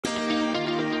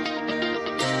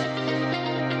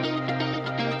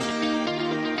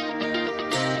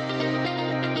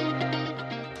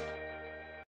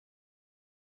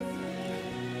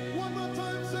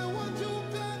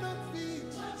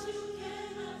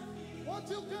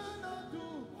you cannot do,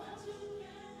 what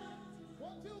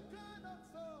you cannot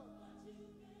solve.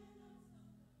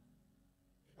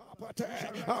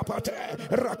 Apate,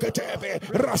 Rakatebe,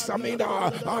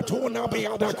 Rasamina, Atuna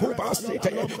Biada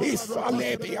Kubasite,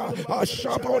 Isalebia,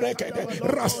 Ashaborekete,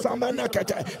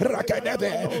 Rasamanakete,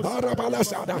 Rakadebe,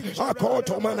 Arabalasada,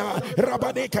 Akotomana,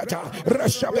 Rabanikata,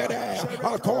 Rashabere,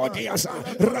 Akodiasa,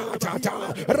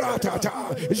 Ratata,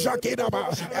 Jakidaba,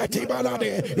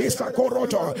 Etibalade,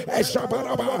 Isakoroto,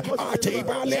 Eshabaraba,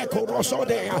 Atibale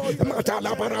Kurosodea,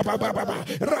 Matalabarababa,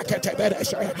 Rakatebe,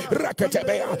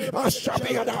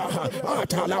 Ashabiada.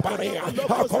 Atalabaria,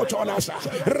 Akotolasa,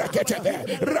 Raketebe,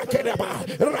 Rakedaba,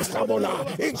 Rasamola,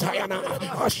 Intayana,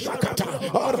 Ashakata,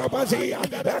 Arabazia,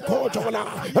 Akotola,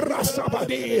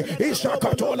 Rasabadi,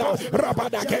 Ishakatola,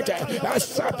 Rabadakete,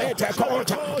 Asabete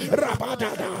Kota,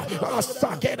 Rabadada,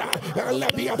 Asakeda,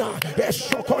 Lebiada,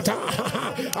 Eshokota,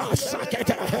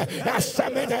 Asaketa,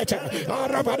 Asaminete,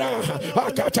 Arabada,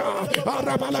 Akata,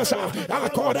 Arabalasa,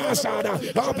 Akodasada,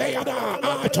 Abeada,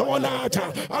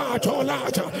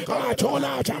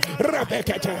 Atolata,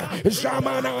 Rebekete,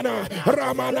 Zamanana,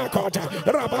 Ramanakota,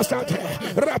 Rabasate,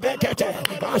 Rebekete,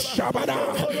 Ashabada,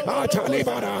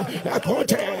 Atalibara,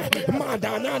 Akote,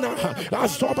 Madanana,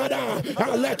 Asobada,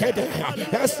 Alekede,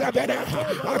 Asabeda,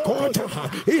 Akota,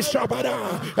 Ishabada,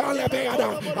 Alebeada,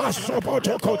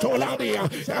 Asopoto Kotoladia,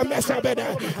 Amesabeda,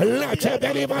 let a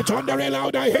believer thunder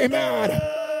louder, amen.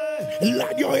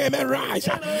 Let your amen rise.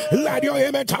 Let your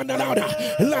amen thunder louder.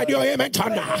 Let your amen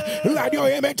thunder. Let your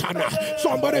amen thunder.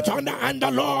 Somebody thunder. And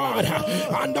the Lord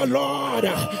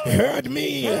heard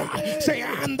me. Say,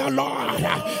 and the Lord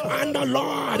heard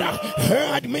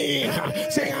me.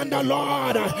 Say, and the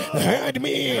Lord heard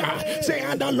me. Say,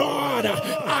 and the Lord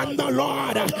heard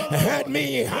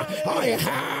me. I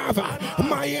have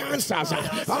my answers.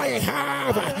 I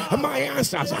have my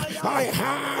answers. I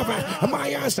have my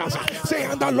answers. Say,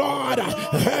 and the Lord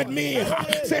heard me.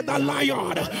 Say, the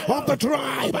Lion of the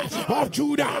tribe of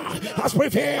Judah has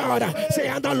prepared. Say,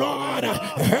 and the Lord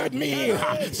heard me.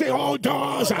 Say, all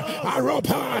doors are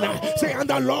open. Say, and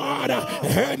the Lord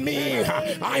heard me.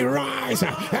 I rise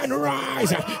and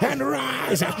rise and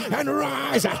rise and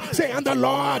rise. Say, and the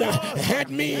Lord heard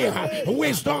me.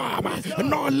 Wisdom,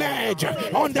 knowledge,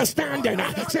 understanding.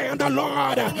 Say, and the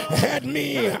Lord heard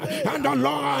me. And the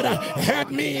Lord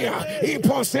heard me.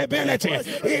 Impossibility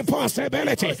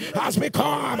has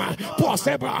become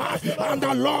possible. And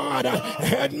the Lord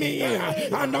heard me.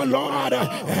 And the Lord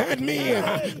heard me.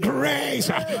 Grace.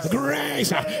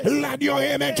 Let your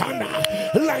amen thunder.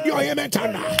 Let your amen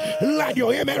thunder. Let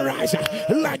your amen rise.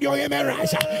 Let your amen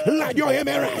rise. Let your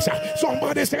amen rise.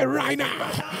 Somebody say, right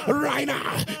now.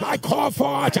 I call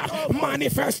forth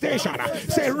manifestation.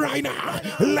 Say, right now.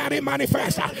 Let it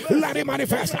manifest. Let it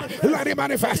manifest. Let it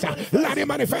manifest. Let it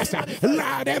manifest.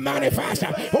 Let it manifest.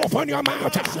 Open your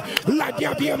mouth. Let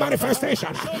there be a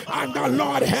manifestation. And the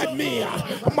Lord heard me.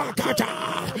 Makata,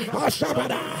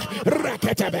 Ashabada,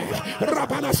 Raketebe,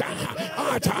 Rabanasa,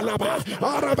 Atalaba,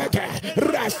 Arabeke,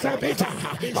 Rasabita,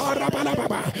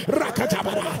 Arabalababa,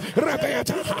 Rakatabada,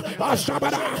 Rebeta,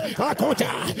 Ashabada, Akota.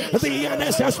 The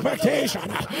earnest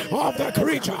expectation of the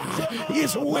creature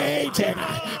is waiting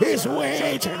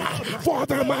for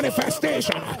the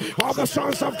manifestation of the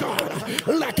sons of God.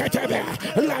 Laketebe,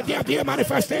 let there be a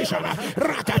manifestation.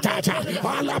 Rakatata,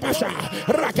 Alabasha,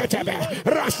 Raketebe,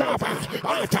 Rasaba,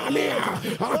 Atalia,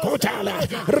 Akotala,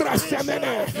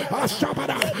 Rasemene,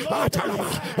 Ashabada, Atalaba,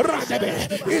 Radebe,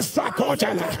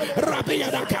 Isakotela,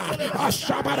 Rabiadaka,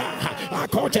 Ashabada,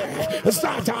 Akote,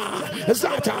 Zata,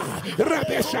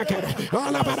 Rebeshaka,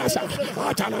 Alabarasa,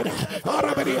 Atalada,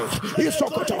 Arabadia,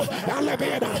 Isokoto,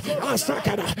 Alabeda,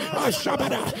 Asakada,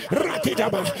 Ashabada,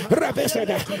 Rakitaba,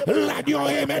 Rebesede. Let your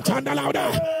amen thunder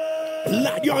louder.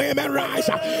 Let your amen rise.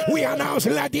 We announce,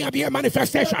 let there be a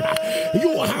manifestation.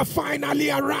 You have finally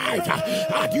arrived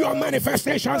at your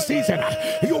manifestation season.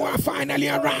 You have finally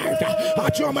arrived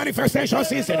at your manifestation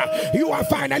season. You have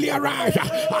finally arrived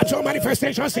at your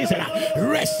manifestation season.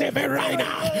 Receive it right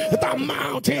now. The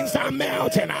mountains are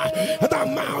melting. The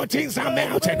mountains are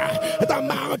melting. The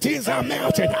mountains are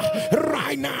melting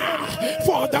right now.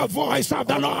 For the voice of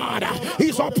the Lord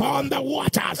is upon the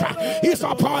waters. Is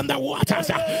upon the waters.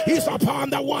 Is upon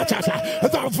the waters.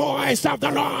 The voice of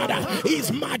the Lord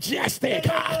is majestic.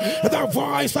 The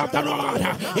voice of the Lord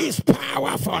is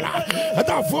powerful.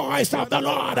 The voice of the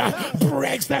Lord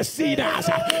breaks the cedars.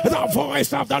 The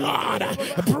voice of the Lord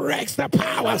breaks the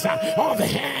powers of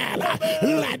hell.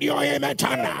 Let your amen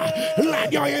thunder.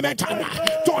 Let your amen thunder.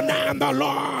 Tonight the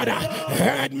Lord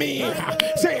heard me.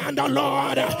 Say, and the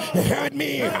Lord heard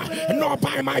me. Not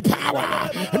by my power,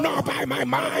 not by my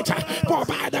might, but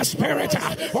by the Spirit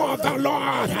of the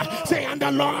Lord. Say, and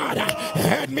the Lord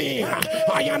heard me.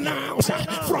 I announce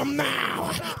from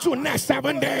now to next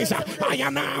 7 days, I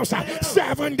announce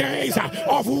 7 days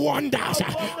of wonders.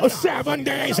 7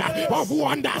 days of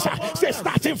wonders. Say,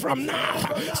 starting from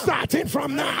now. Starting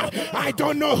from now. I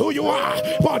don't know who you are,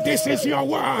 but this is your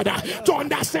word.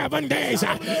 Thunder 7 days.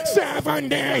 7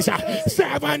 days.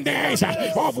 7 days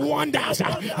of wonders.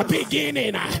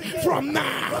 Beginning from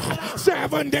now.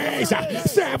 7 days.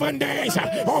 7 days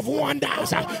of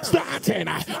wonders. Starting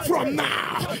from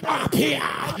now. Up here.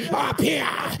 Up here.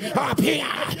 Up here.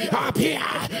 Up here.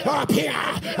 Up here.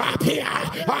 Up here.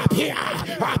 Up here.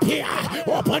 Up here.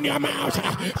 Open your mouth.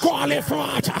 Call it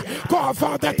forth. Call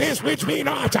forth the things which be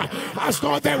not as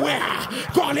though they were.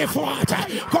 Call it forth.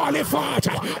 Call it forth.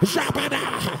 Shabada.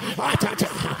 Atata.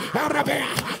 Arabia.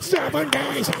 7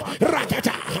 days.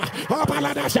 Rakata.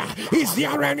 Abaladasha. Is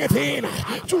there anything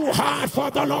too hard for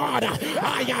the Lord?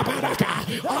 Ayabaraka.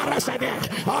 Arasade.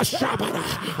 Ashabada.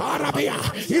 Arabia.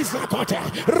 Izakote.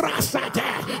 Rasate.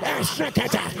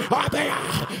 Eshekete. Abea.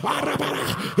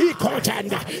 Arabara. He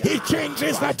contend. He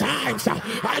changes the times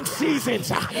and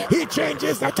seasons. He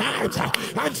changes the times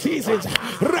and seasons.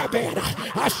 Rabera.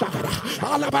 Ashakara.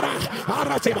 Alabara.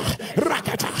 Aratiba.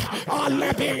 Rakata.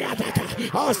 Alebeataka.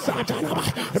 Asatanaba.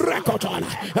 Rekotona.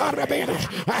 Arabera.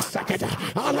 Asakata.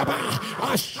 Alaba.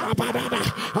 Ashabadana.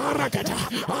 Arakata.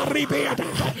 Aribeata.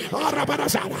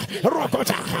 Arabarasana.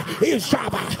 Rokota.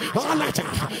 Ishaba. Alata.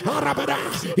 Arabada.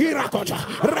 Irakota.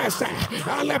 Rese.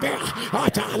 Alebea.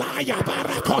 Atalaya.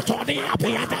 Barakotoni.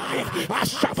 Apiadaya.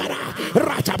 Ashabada.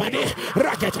 Ratabani.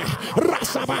 Rakata.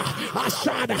 Rasaba.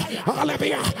 Ashada.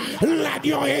 Alebea. Let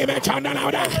your image on the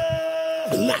louder.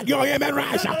 Let your amen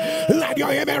rise. Let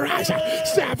your amen rise.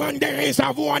 7 days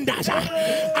of wonders.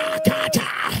 Akata.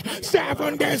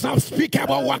 7 days of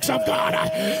speakable works of God.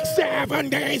 7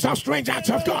 days of strange acts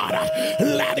of God.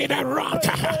 Let it erupt.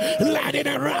 Let it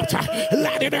erupt.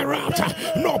 Let it erupt.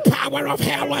 No power of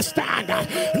hell will stand.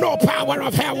 No power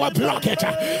of hell will block it.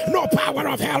 No power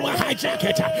of hell will hijack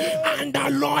it. And the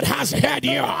Lord has heard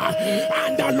you.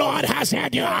 And the Lord has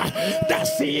heard you. The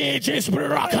siege is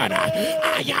broken.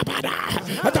 Ayabada.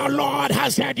 The Lord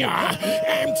has heard you.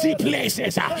 Empty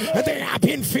places. They have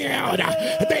been filled.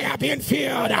 They have been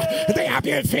filled. They have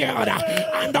been filled.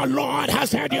 And the Lord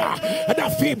has heard you.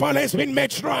 The feeble has been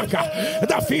made strong.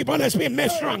 The feeble has been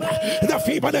made strong. The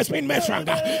feeble has been made strong.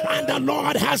 And the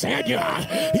Lord has heard you.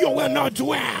 You will not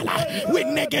dwell with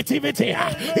negativity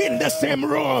in the same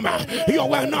room. You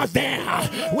will not dare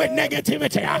with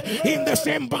negativity in the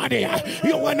same body.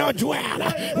 You will not dwell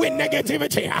with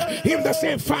negativity in the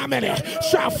same family.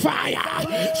 Shall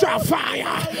fire. Shall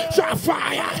fire. Shall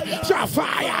fire. Shall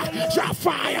fire. Shall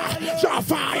fire. Shall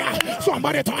fire.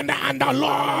 Somebody thunder, and the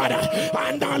Lord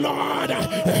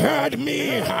heard me,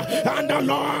 and the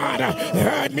Lord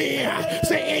heard me.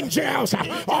 Say, angels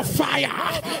of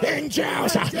fire,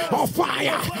 angels of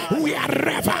fire,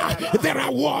 wherever there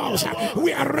are walls,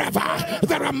 wherever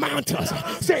there are mountains.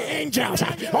 Say, angels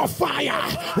of fire,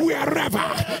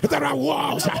 wherever there are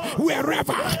walls,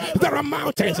 wherever there are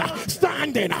mountains,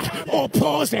 standing,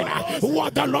 opposing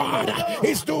what the Lord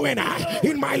is doing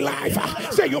in my life.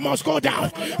 Say, you must go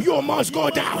down. You must go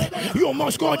down. You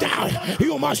must go down.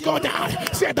 You must go down.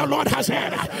 Say, the Lord has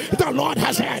heard. The Lord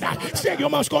has heard. Say, you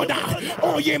must go down.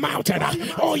 Oh, ye mountain.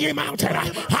 Oh, ye mountain.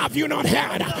 Have you not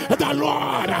heard? The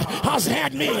Lord has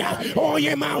heard me. Oh,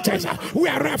 ye mountains.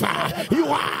 Wherever you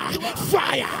are.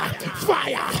 Fire.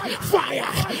 Fire. Fire.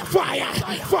 Fire.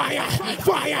 Fire.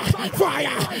 Fire.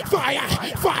 Fire. Fire.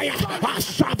 Fire.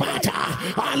 Ashabata.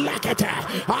 Alakata.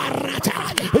 Arata.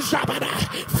 Zabada.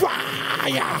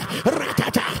 Fire.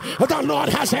 Rakata. The Lord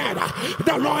has heard.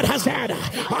 The Lord has heard.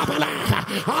 Abala.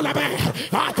 Alabe.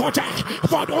 Akota.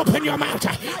 But open your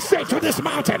mouth. Say to this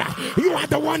mountain. You are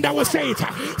the one that will say it.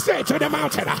 Say to the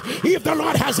mountain. If the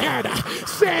Lord has heard.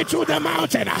 Say to the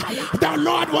mountain. The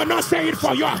Lord will not say it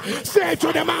for you. Say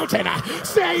to the mountain.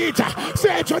 Say it.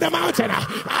 Say to the mountain.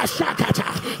 Ashakata.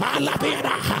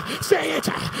 Alabeda. Say it.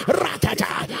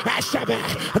 Rakata.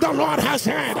 Ashabe. The Lord has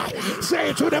heard.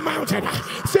 Say to the mountain.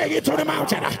 Say it to the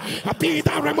mountain. Be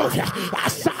thou removed.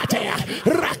 Asate.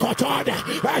 Rakotod.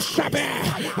 Ashabe.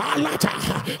 Alata.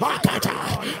 Akata.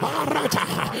 Arata,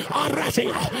 Arati,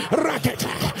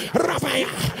 Raketa,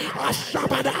 Rabaya,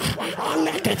 Ashabada,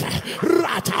 Aleketa,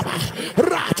 Rataba,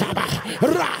 Rataba,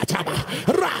 Rataba,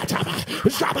 Rataba,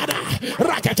 Zabada,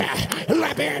 Raketa,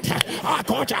 Lebet,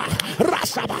 Akota,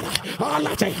 Rasabada,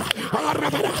 Alate,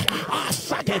 Arabada,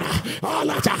 Asagena,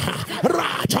 Alata,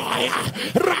 Ratoya,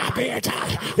 Rabeta,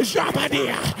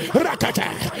 Zabadia, Raketa,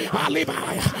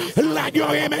 Alibaya, let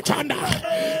your image under,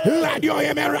 let your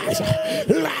image rise,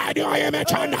 let your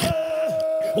image under.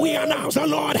 We announce the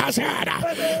Lord has heard.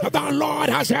 The Lord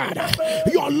has heard.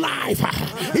 Your life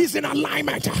is in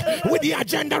alignment with the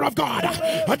agenda of God.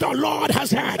 The Lord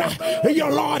has heard. Your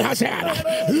Lord has heard.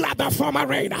 Let the former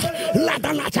rain, let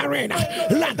the latter rain,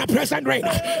 let the present rain,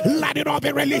 let it all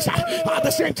be released at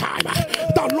the same time.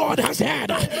 The Lord has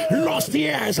heard. Lost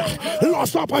years,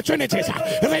 lost opportunities,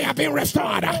 they have been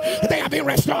restored. They have been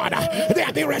restored. They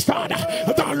have been restored.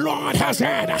 The Lord has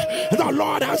heard. The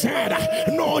Lord has heard.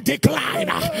 No decline.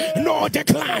 No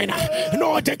decline,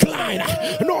 no decline,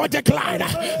 no decline.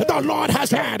 The Lord has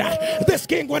heard. This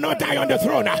king will not die on the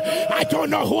throne. I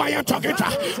don't know who I am talking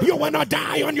to. You will not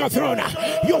die on your throne.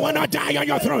 You will not die on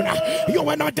your throne. You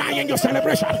will not die in your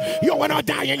celebration. You will not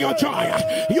die in your joy.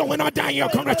 You will not die in your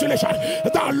congratulations.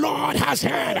 The Lord has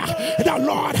heard. The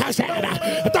Lord has heard.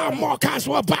 The mockers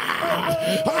will bow.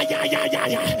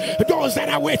 Those that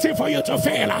are waiting for you to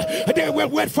fail, they will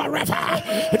wait forever.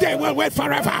 They will wait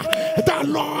forever. The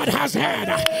Lord has heard.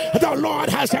 The Lord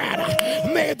has heard.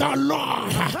 May the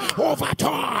Lord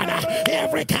overturn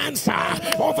every cancer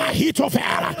over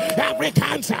Ahithophel. Every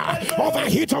cancer over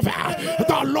Ahithophel.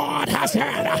 The Lord has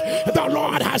heard. The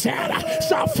Lord has heard.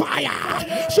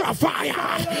 Sapphire,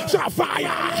 sapphire,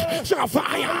 sapphire,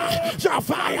 sapphire,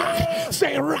 sapphire.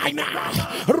 Say right now,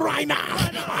 right now,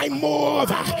 I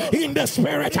move in the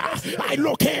spirit. I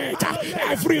locate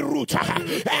every root,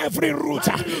 every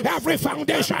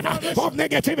foundation of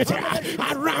negativity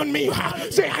around me.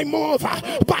 Say I move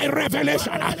by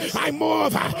revelation. I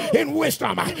move in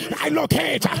wisdom. I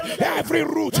locate every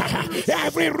root of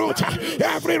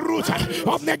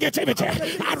negativity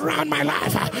around my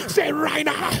life. Say right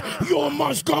now, you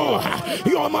must go.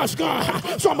 You must go.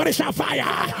 Somebody shout fire.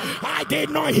 I did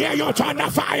not hear your thunder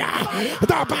fire.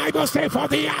 The Bible says for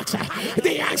the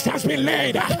axe has been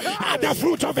laid at the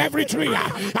fruit of every tree,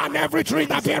 and every tree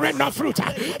that beareth not fruit,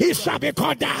 it shall be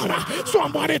cut down.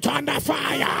 Somebody turn the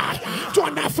fire,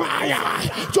 turn the fire,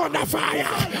 turn the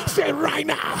fire. Say right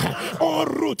now, oh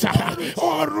root,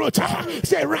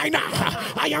 say right now,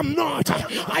 I am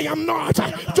not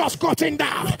just cutting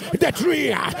down the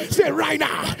tree. Say right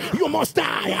now, you must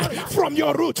die from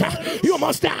your root. You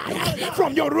must die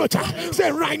from your root.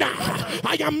 Say right now,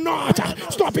 I am not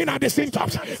stopping at the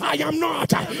symptoms. I am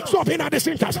not stopping at the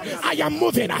symptoms. I am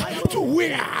moving to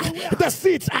where the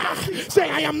seeds are. Say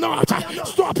I am not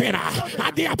stopping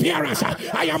at the appearance.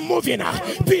 I am moving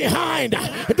behind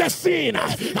the scene.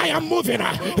 I am moving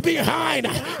behind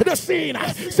the scene.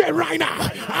 Say right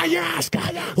now, I ask,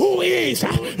 who is,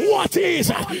 what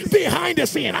is behind the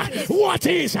scene? What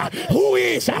is, who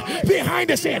is behind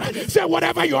the scene? Say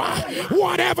whatever you are,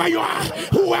 whatever you are,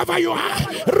 whoever you are,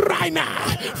 right now,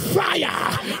 fire,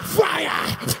 fire,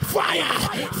 fire,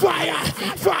 fire,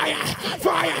 fire,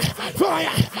 fire,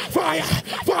 fire, fire,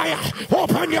 fire.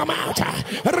 Open your mouth.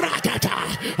 Rakata,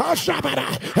 Ashabara,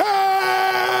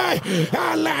 hey,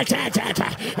 Alatata,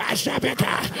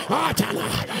 Ashabeka, Atala,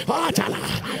 Atala,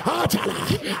 Atala,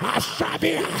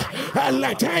 Ashabia,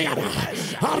 Alatayana,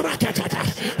 Arakata,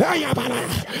 Ayabala,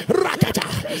 Rakata,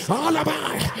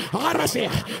 Alabai,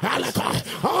 Arasia, Alaka,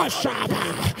 Ashaba,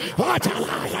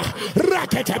 Atala,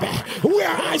 Rakatabe, where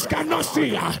eyes cannot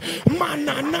see,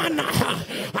 Mananana,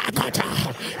 Akata,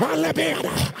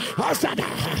 Alabeda, Asada,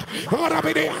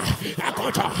 Arabidia,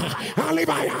 Akota,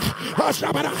 Alibaya,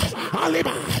 Ashabara,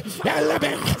 Aliba,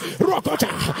 Elebe, Rokota,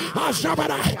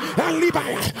 Ashabara,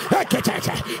 Alibaya,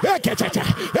 Eketete, Eketete,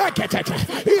 Eketete,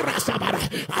 Irasabara,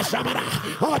 Ashabara,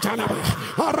 Otanaba,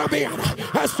 Arabiana,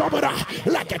 Asobara,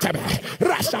 Leketebe,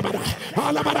 Rasabara,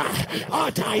 Alabara,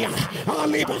 Ataya,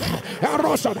 Aliba,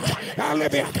 Arosona,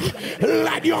 Alibia.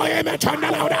 Let your image turn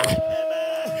louder.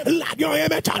 Let your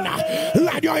image turn.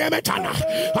 Let your image turn.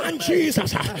 And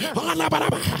Jesus,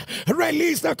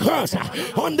 release the curse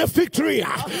on the fig tree.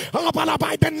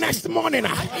 By the next morning,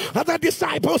 the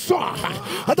disciples saw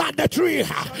that the tree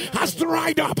has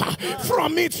dried up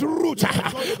from its root.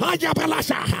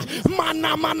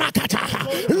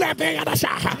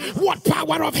 What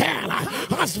power of hell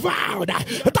has vowed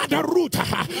that the root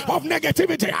of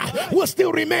negativity will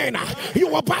still remain? You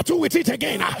will battle with it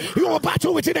again. You will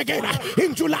battle with it again.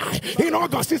 In July July, in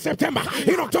August, in September,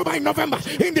 in October, in November,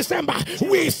 in December.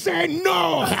 We say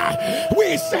no.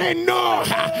 We say no.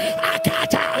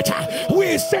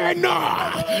 We say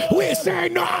no. We say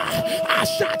no.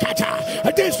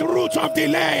 Ashakata. This root of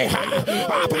delay,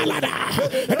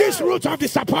 this root of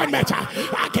disappointment,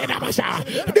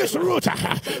 this root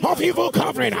of evil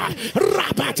covering,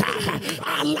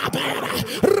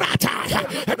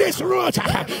 this root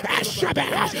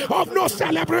of no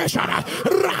celebration,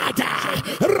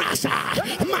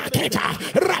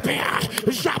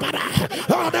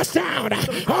 all the sound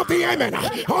of the amen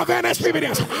of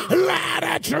NSPPD, let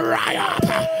it dry up.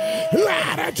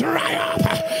 Let it dry up.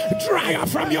 Dry up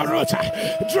from your root.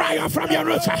 Dry up from your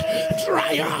root.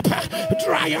 Dry up.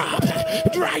 Dry up.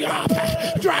 Dry up.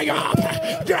 Dry up.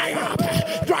 Dry up. Dry up.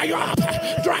 Dry up.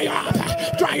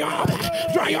 Dry up. Dry up.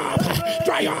 Dry up.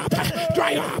 Dry up.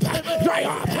 Dry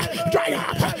up. Dry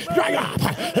up. Dry up.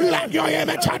 Let your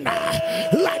amen turn.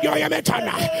 Let your amen turn.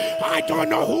 I don't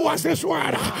know who was this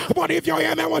word, but if your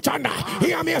amen will turn,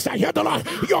 hear me as I hear the Lord.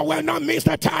 You will not miss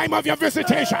the time of your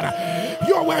visitation.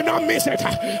 You will not miss it.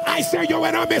 I say you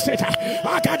will not miss it.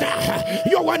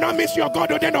 You will not miss your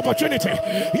God-ordained opportunity.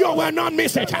 You will not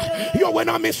miss it. You will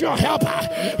not miss your helper.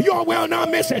 You will not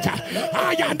miss it.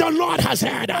 I am the Lord has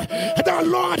said. The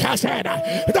Lord has said.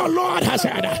 The Lord has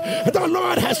said. The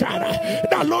Lord has said.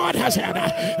 The Lord has said.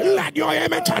 Let your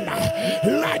amen turn.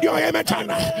 Let your amen turn.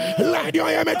 Let your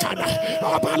amen turn.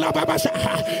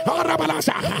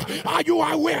 Are you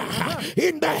aware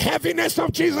in the heaviness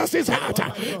of Jesus' heart?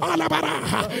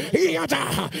 He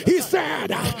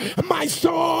said, my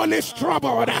soul is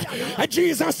troubled.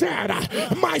 Jesus said,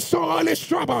 my soul is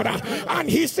troubled. And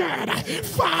he said,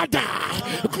 Father,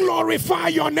 glorify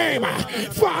your name.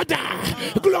 Father,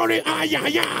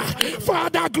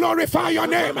 glorify your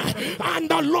name. And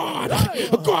the Lord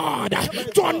God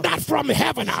turned that from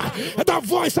heaven. The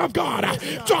voice of God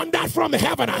turned that from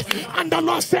heaven. And the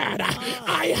Lord said,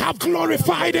 I have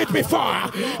glorified it before.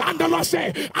 And the Lord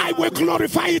said, I will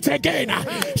glorify it again. The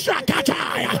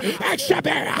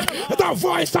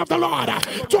voice of the Lord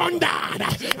turned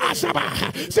that.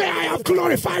 Say, I have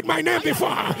glorified my name before.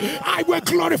 I will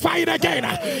glorify it again.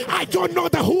 I don't know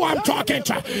who I'm talking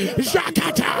to.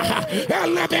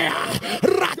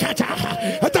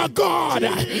 The God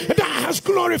that has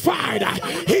glorified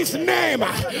his name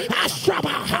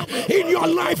in your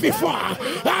life before.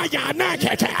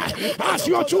 As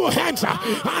your two hands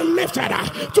are lifted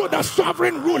to the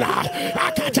sovereign ruler,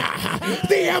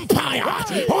 the empire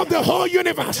of the whole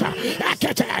universe, at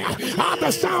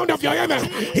the sound of your amen,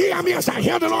 hear me as I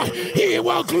hear the Lord. He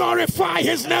will glorify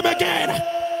his name again.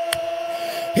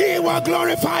 He will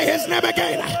glorify his name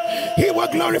again. He will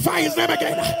glorify his name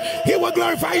again. He will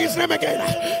glorify his name again.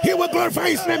 He will glorify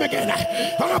his name again.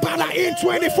 In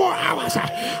 24 hours.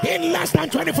 In less than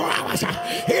 24 hours.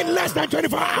 In less than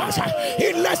 24 hours.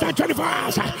 In less than 24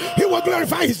 hours. He will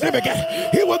glorify his name again.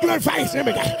 He will glorify his name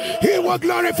again. He will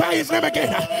glorify his name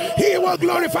again. He will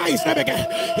glorify his name again.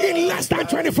 In less than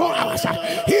 24 hours.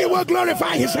 He will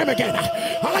glorify his name again.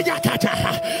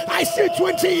 I see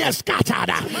 20 years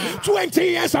scattered. 20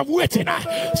 years of waiting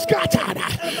scattered.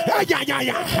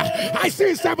 I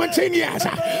see 17 years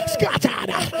scattered.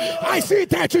 I see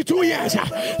 32 years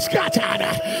scattered.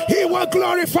 He will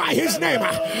glorify his name.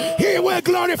 He will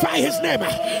glorify his name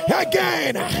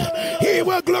again. He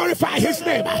will glorify his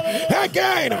name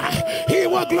again. He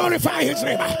will glorify his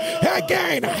name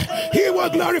again. He will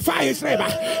glorify his name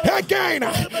again.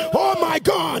 Oh my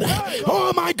God.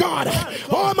 Oh my God.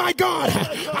 Oh my God.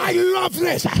 I love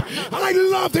this. I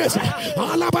love this.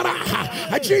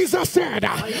 Jesus said,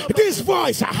 this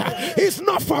voice is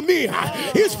not for me,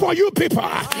 it's for you people.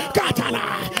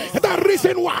 The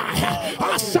reason why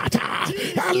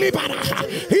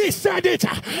he said it,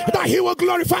 that he will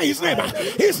glorify his name,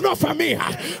 is not for me,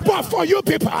 but for you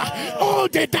people. All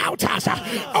the doubters,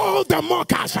 all the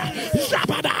mockers,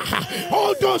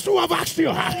 all those who have asked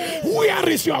you, where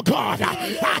is your God?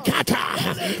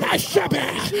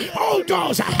 All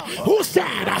those who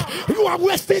said, you are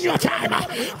wasting your time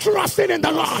trusting in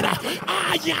the Lord.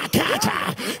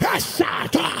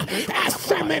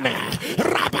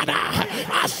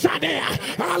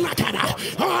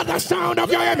 The sound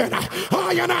of your amen.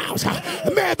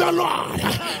 May the Lord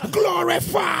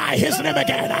glorify his name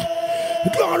again.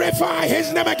 Glorify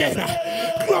his name again.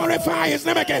 Glorify his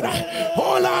name again.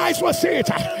 All eyes will see it.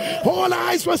 All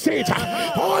eyes will see it.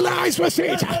 All eyes will see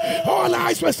it. All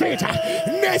eyes will see it.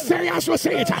 Naysayers will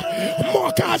see it.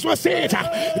 Mockers will see it.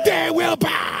 They will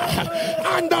bow.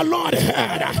 And the Lord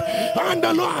heard. And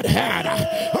the Lord heard.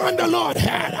 And the Lord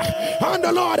heard. And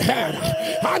the Lord heard.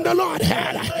 And the Lord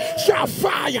heard. Shall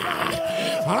fire.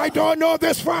 I don't know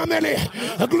this family.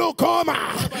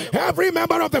 Glaucoma. Every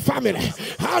member of the family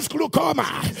has glaucoma.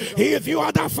 If you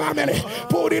are that family,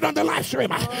 put it on the live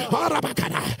stream.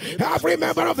 Every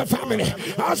member of the family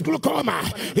has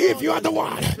glaucoma. If you are the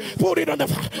one, put it on the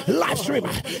live stream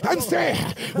and say,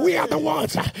 we are the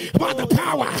ones by the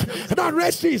power that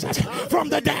raised Jesus from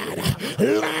the dead.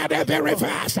 Let it be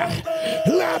reversed.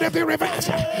 Let it be reversed.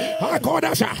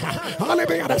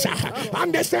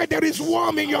 And they said there is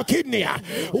worm in your kidney.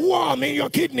 Worm in your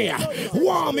kidney.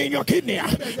 Worm in your kidney.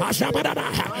 By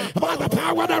the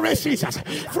power that raised Jesus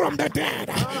from the dead,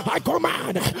 I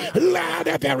command, let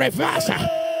it be reversed.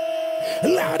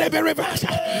 Let it be reversed.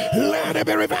 Let it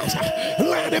be reversed.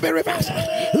 Let it be reversed.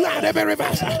 Let it be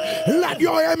reversed. Let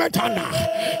your amen thunder.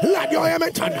 Let your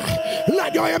amen thunder.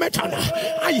 Let your amen thunder.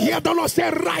 I hear the Lord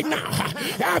say right now,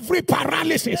 every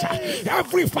paralysis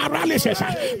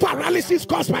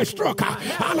caused by stroke,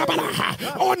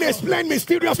 unexplained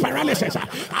mysterious paralysis,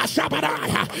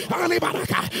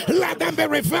 let them be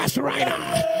reversed right now.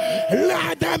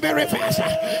 Let them be reversed.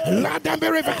 Let them be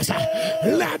reversed.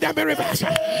 Let them be reversed.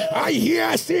 I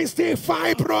hear cystic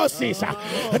fibrosis.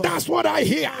 That's what I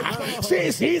hear.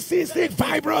 Cystic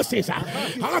fibrosis.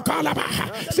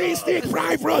 Cystic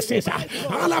fibrosis.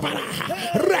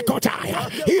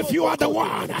 If you are the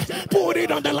one, put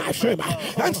it on the live stream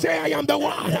and say, I am the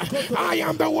one. I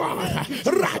am the one.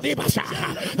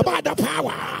 By the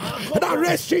power that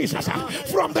raised Jesus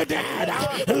from the dead,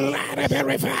 let it be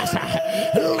reversed.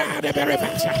 Let it be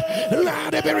reversed.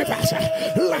 Let it be reversed.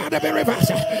 Let it be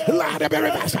reversed. Let it be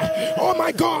reversed. Oh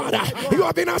my God, you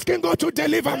have been asking God to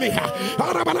deliver me.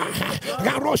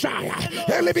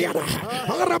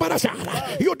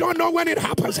 You don't know when it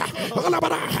happens.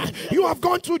 You have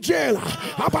gone to jail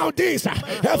about this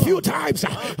a few times.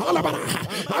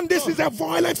 And this is a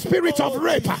violent spirit of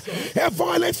rape. A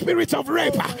violent spirit of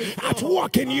rape at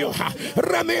work in you.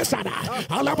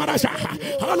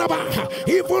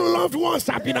 Even loved ones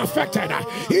have been affected.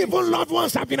 Even loved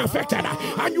ones have been affected.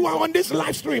 And you are on this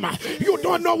live stream. You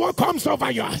don't know what comes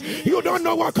over you. You don't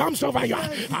know what comes over you.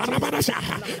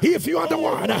 If you are the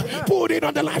one, put it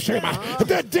on the live stream.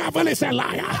 The devil is a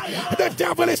liar. The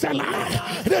devil is a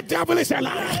liar. The devil is a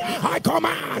liar. I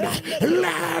command,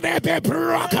 let it be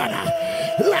broken.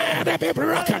 Let it be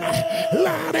broken.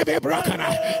 Let it be broken.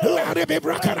 Let it be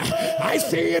broken. I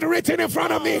see it written in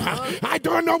front of me. I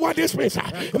don't know what this means.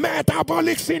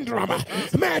 Metabolic syndrome.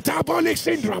 Metabolic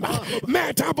syndrome.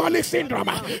 Metabolic syndrome.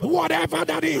 Whatever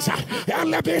that is.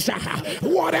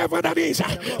 Whatever that is.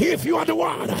 If you are the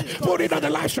one, put it on the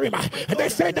live stream. They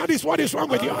say that is what is wrong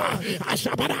with you.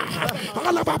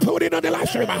 Put it on the live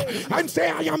stream and say,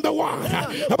 I am the one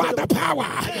about the power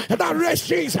that raised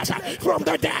Jesus from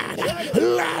the dead.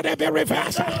 Let it be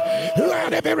reversed.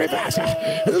 Let it be reversed.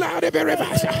 Let it be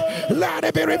reversed. Let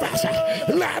it be reversed.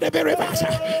 Let it be reversed.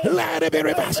 Let it be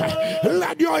reversed.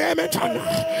 Let your amen thunder.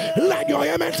 Let your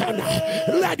amen thunder.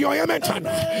 Let your amen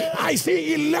thunder. I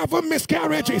see 11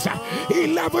 miscarriages.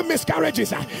 11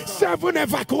 miscarriages. 7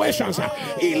 evacuations.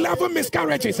 11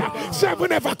 miscarriages.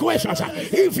 7 evacuations.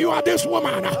 If you are this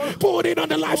woman, put it on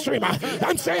the live stream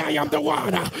and say, I am the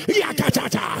one.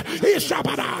 Yakatata.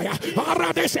 Ishabadaya.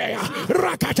 Aradesea.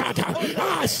 Rakatata.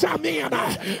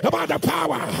 Samiana. About the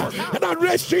power that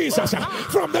raised Jesus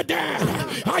from the dead,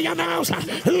 I announce,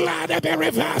 let it be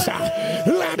reversed.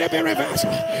 Let it be reversed.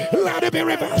 Let it be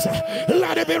reversed.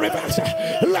 Let it be reversed.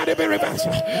 Let it be reversed.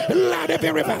 Let it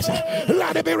be reversed.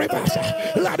 Let it be reversed.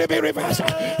 Let it be reversed.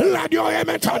 Let your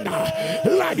amen thunder.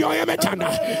 Let your amen thunder.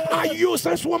 I use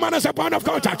this woman as a point of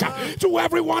contact to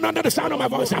everyone under the sound of my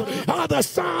voice. The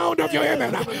sound of your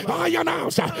amen. I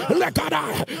announce, let God,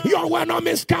 you will not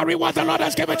miscarry what the Lord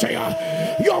has given to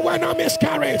you. You will not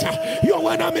miscarry. You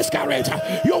will not miscarry.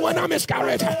 You will not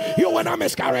miscarry. You will not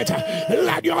miscarry.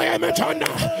 Let your amen thunder.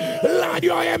 Let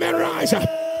your amen rise.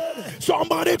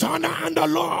 Somebody turn and the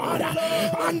Lord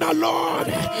answered,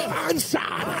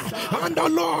 and the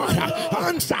Lord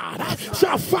answered.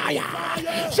 So fire,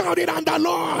 shout it, and the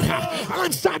Lord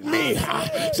answered me.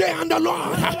 Say, and the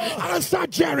Lord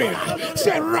answered Jerry.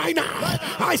 Say, right now,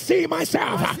 I see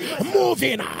myself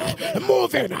moving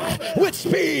with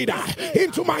speed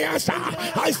into my answer.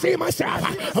 I see myself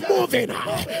moving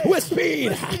with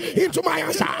speed into my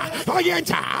answer. I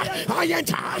enter.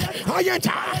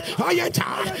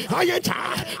 I enter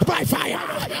by fire,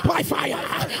 by fire,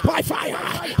 by fire,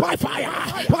 by fire,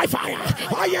 by fire.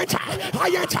 I enter, I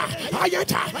enter, I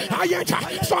enter, I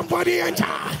enter. Somebody enter.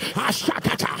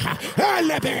 Ashakata,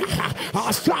 Elebe,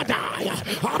 Asladai,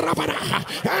 Arabana,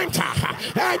 enter,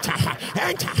 enter,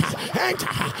 enter,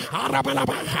 enter.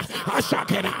 Arabalaba,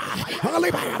 Ashakira,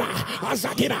 Alibara,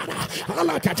 Azakira,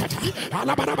 Alakata,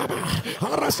 Alabaraba,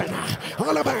 Arasana,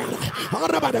 Alabara,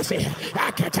 Arabadasi,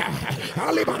 Akata,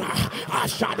 Alibara,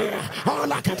 Ashade,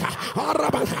 Alakata,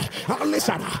 Arabana,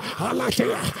 Alisana,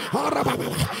 Alakia, Arabana,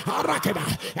 Arakada,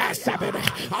 Asabeda,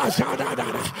 Ashadada,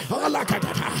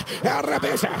 Alakata,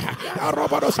 Arabesa,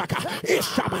 Arabadosaka,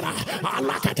 Ishamana,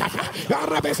 Alakata,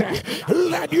 Arabesa.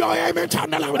 Let your amen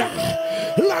turn louder.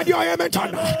 Let your amen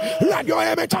turn. Let your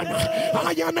amen turn.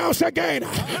 I announce again,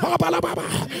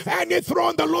 any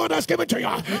throne the Lord has given to you,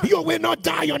 you will not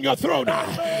die on your throne.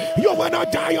 You will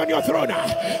not die on your throne.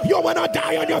 You will not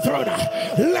die on your throne.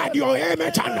 Let your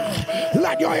amen turn.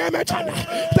 Let your amen turn.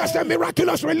 That's a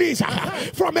miraculous release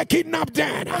from a kidnapped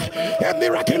den. A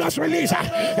miraculous release.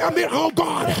 Oh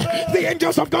God, the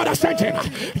angels of God are sent in.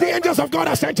 The angels of God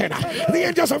are sent in. The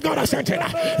angels of God are sent in.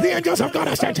 The angels of God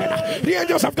are sent in. The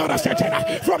angels of God are sent in.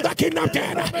 From the kidnapped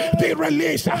den, be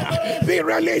released. Be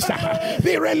released.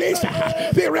 Be released.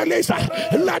 Be released.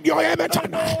 Let your amen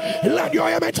turn. Let your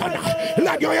amen turn.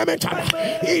 Let your amen turn.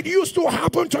 It used to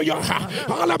happen to you.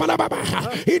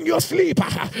 In your sleep,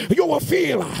 you will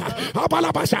feel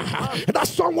that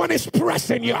someone is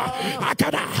pressing you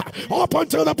up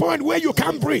until the point where you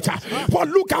can't breathe. But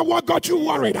look at what got you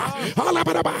worried.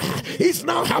 It's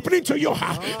now happening to you.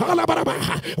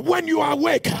 When you are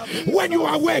awake, when you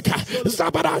are awake,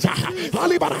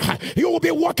 you will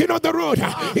be walking on the road.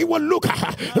 It will look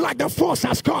like the force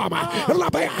has come,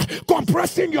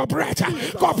 compressing your breath,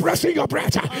 compressing your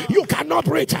breath. You cannot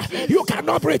breathe. You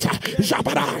cannot breathe.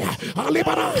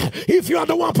 If you are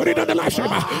the one, put it on the live stream.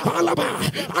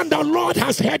 And the Lord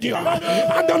has heard you.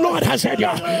 And the Lord has heard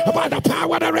you. By the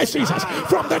power that raises Jesus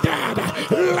from the dead.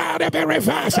 Let it be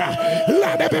reversed.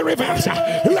 Let it be reversed.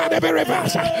 Let it be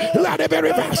reversed. Let it be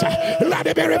reversed. Let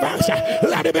it be reversed.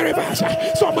 Let it be reversed.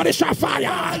 Somebody shout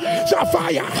fire. Shout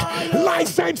fire.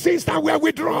 Licenses that were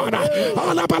withdrawn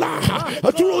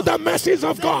through the mercies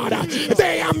of God,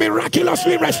 they are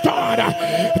miraculously restored.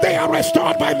 They are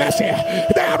restored by mercy.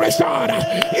 They are restored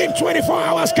in 24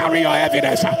 hours. Carry your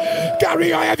evidence. Carry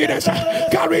your evidence.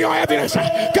 Carry your evidence.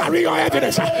 Carry your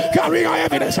evidence. Carry your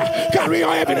evidence. Carry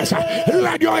your evidence.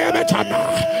 Let your amen turn.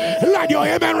 Let your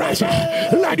amen rise.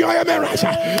 Let your amen rise.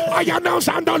 I announce,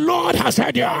 and the Lord has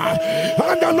heard you.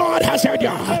 And the Lord has heard you.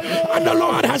 And the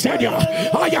Lord has heard you.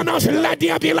 I announce, let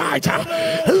there be light.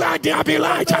 Let there be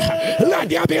light. Let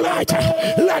there be light.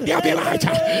 Let there be light.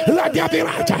 Let there be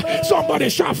light. Somebody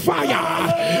shout fire.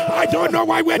 I don't know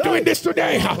why we're doing this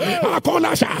today.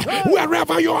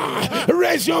 Wherever you are,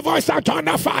 raise your voice and turn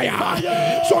the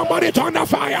fire. Somebody turn the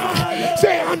fire.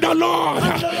 Say, and the Lord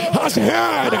has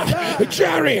heard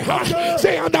Jerry.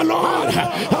 Say, and the Lord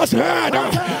has heard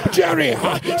Jerry.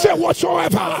 Say,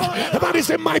 whatsoever that is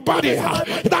in my body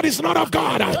that is not of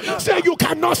God. Say, you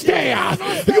cannot stay.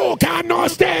 You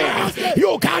cannot stay.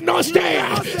 You cannot stay.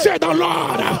 Say, the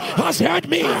Lord has heard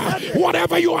me.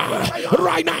 Whatever you are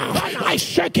right now, I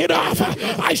shake it off.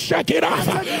 I shake it off.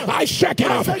 I shake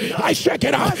it off. I shake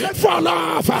it off. Fall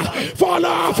off. Fall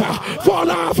off.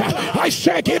 Fall off. I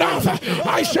shake it off.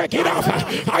 I shake it off.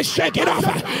 I shake it off.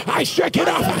 I shake it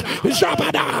off.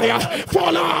 Zabadiah.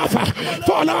 Fall off.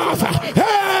 Fall off.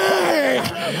 Hey!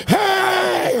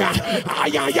 Hey!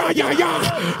 Ay, ay, ay, ay, ay.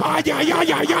 Ay, ay,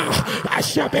 ay, ay, ay.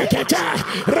 Ashebekete.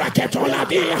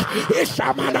 Raketoladia.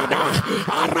 Ishamanada.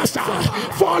 Arasa.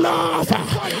 Fall off.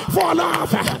 Fall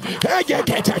off.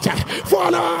 Egekete.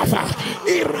 Fall off.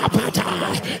 Irapata.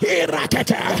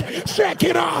 Irakete. Shake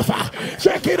it off.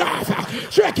 Shake it off.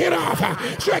 Shake it off.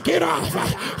 Shake it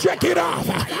off. Shake it off.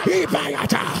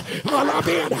 Ibayata.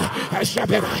 Alabina.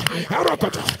 Ashebeba.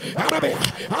 Arokoto. Arabia.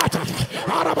 Atata.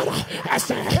 Arabana.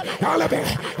 Ase. Alabia.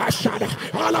 Ashada.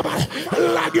 Alabana.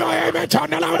 Let your amen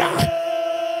turn louder.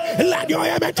 Let your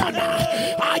amen turn.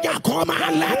 I come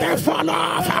and let them fall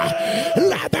off.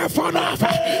 Let them fall off.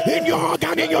 In your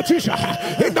organ, in your tissue,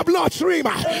 in the bloodstream,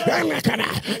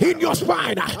 in your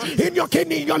spine, in your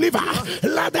kidney, in your liver.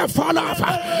 Let them fall off.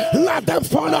 Let them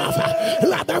fall off.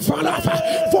 Let them fall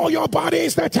off. For your body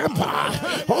is the temple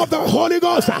of the Holy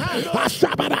Ghost.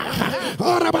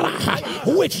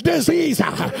 Which disease,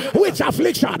 which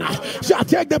affliction shall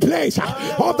take the place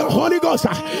of the Holy Ghost?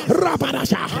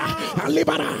 Rabadasha,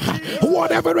 Libana.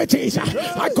 Whatever it is,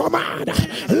 I command,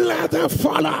 let them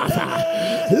fall off.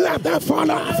 Let them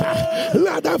fall off.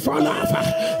 Let them fall off.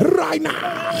 Right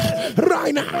now.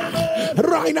 Right now.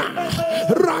 Right now.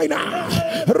 Right now.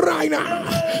 Right now.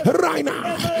 Right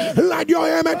now. Let your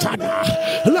amen turn.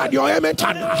 Let your amen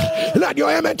turn. Let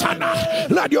your amen turn.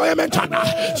 Let your amen turn.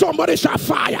 Somebody shall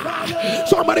fire.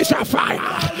 Somebody shall fire.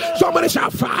 Somebody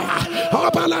shall fire.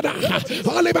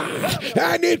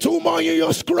 I need 2 more in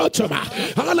your scrotum.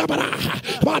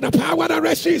 By the power that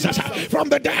raised Jesus from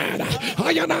the dead,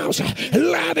 I announce,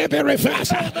 let it be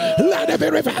reversed. Let it be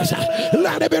reversed.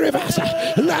 Let it be reversed.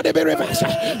 Let it be reversed.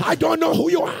 I don't know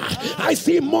who you are. I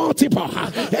see multiple,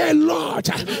 a lot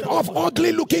of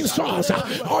ugly looking sores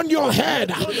on your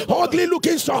head. Ugly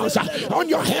looking sores on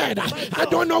your head. I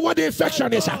don't know what the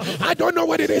infection is. I don't know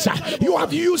what it is. You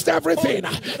have used everything.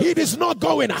 It is not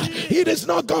going. It is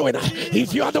not going.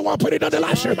 If you are the one, put it on the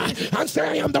live stream and say,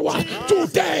 I am the one.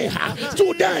 Today,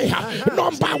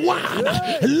 number 1,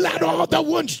 let all the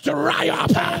wounds dry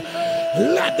up.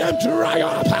 Let them dry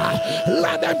up.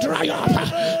 Let them dry up.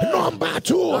 Number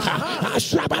 2,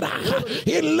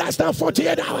 in less than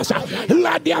 48 hours,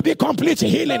 let there be complete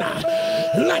healing.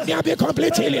 Let there be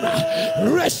complete healing.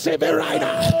 Receive it right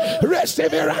now.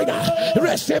 Receive it right now.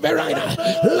 Receive it right now.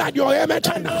 Let your amen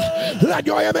turn. Let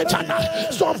your amen turn.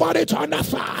 Somebody turn the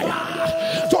fire.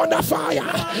 Turn the fire.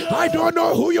 I don't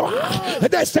know who you are.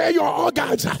 They say your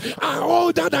organs are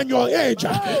older than your age.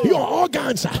 Your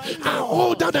organs are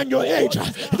older than your age.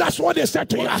 That's what they said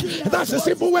to you. That's the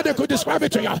simple way they could describe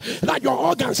it to you. That your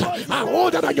organs are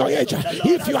older than your age.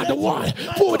 If you are the one,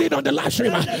 put it on the live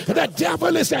stream. The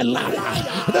devil is a liar.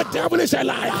 The devil is a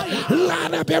liar.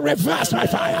 Let it be reversed by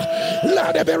fire.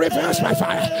 Let it be reversed by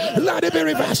fire. Let it be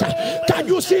reversed. Can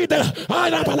you see the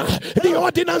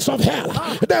ordinance of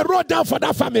hell? They wrote down for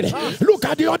that family. Look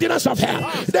at the ordinance of hell.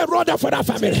 They wrote down for that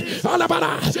family.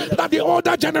 That the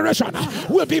older generation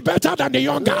will be better than the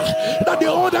younger. That the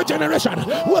older generation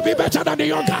will be better than the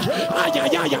younger.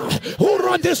 Who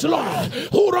wrote this law?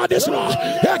 Who wrote this law?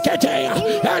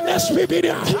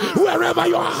 NSPPD, wherever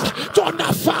you are, turn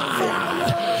the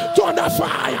fire. Turn the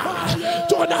fire.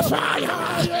 Turn the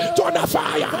fire. Turn the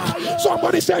fire.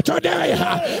 Somebody said today,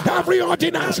 every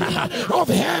ordinance of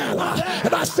hell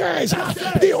that says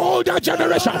the older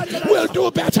generation will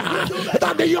do better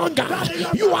than the younger.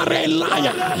 You are a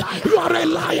liar. You are a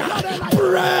liar.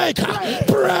 Break.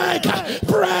 Break.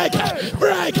 Break.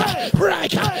 Break.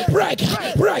 Break. Break.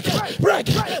 Break. Break.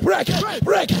 Break. Break. Break.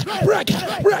 Break.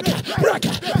 Break. Break.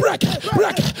 Break.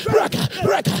 Break.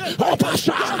 Break.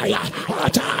 Opashaya.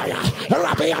 Ataya.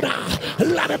 Rabiana.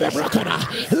 Let it be broken.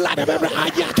 Let it be broken.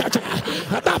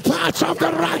 The path of the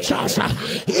righteous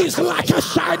is like a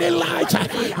shining light.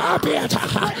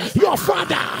 Your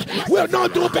father will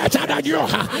not do better than you.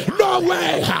 No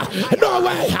way. No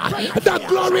way. The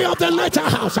glory of the later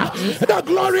house. The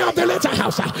glory of the later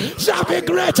house shall be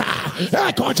greater.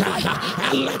 Let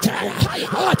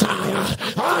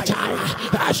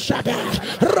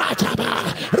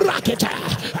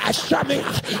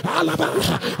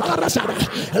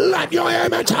your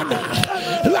amen turn.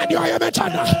 Let your amen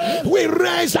turn. We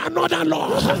raise another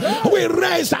law. We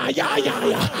raise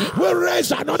we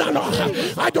raise another law.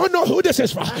 I don't know who this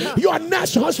is for. Your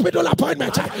next hospital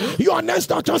appointment, your next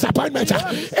doctor's appointment,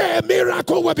 a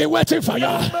miracle will be waiting for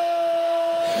you.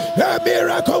 A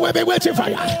miracle will be waiting for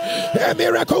you. A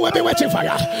miracle will be waiting for you.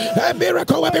 A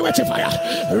miracle will be waiting for you.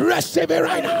 Receive it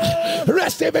right now.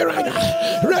 Receive it right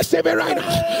now. Receive it right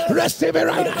now. Receive it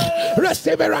right now.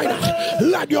 Receive it right now.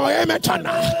 Let your amen turn.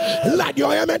 Let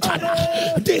your amen turn.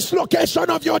 Dislocation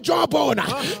of your jawbone.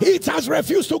 It has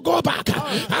refused to go back.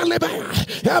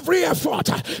 Every effort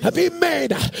be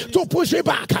made to push it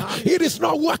back. It is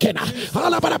not working. If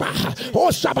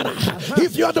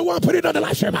you're the one, put it on the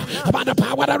live stream. About the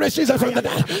power that Jesus from the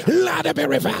dead. Let it be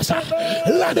reversed.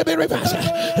 Let it be reversed.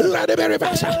 Let it be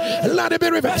reversed. Let it be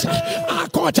reversed.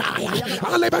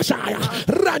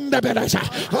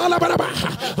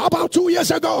 About 2 years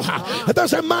ago,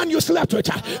 there's a man you slept with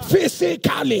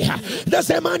physically. There's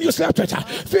a man you slept with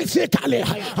physically.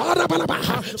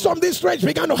 Something strange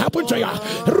began to happen to you.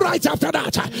 Right after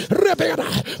that,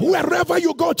 wherever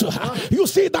you go to, you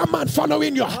see that man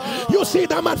following you. You see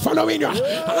that man following you.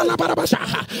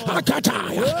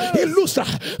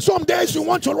 Some days you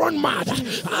want to run mad.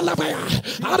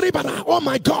 Oh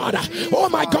my God. Oh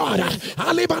my God.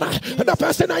 The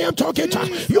person I am talking to,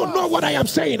 you know what I am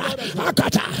saying.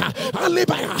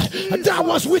 That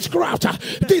was witchcraft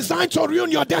designed to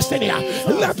ruin your destiny.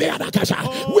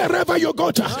 Wherever you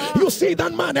go to, you see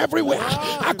that man everywhere.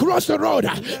 Across the road.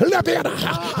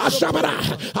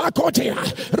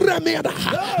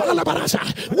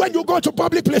 When you go to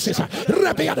public places,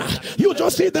 you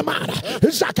just see the man.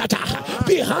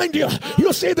 Behind you,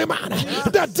 you see the man.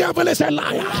 The devil is a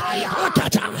liar.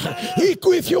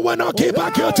 If you will not keep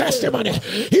back your testimony,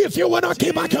 if you will not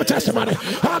keep back your testimony,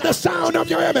 at the sound of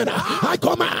your amen, I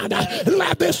command,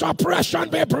 let this oppression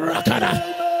be broken.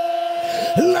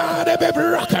 Let it be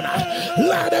broken.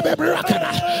 Let it be broken.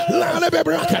 Let it be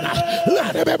broken.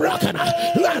 Let it be broken.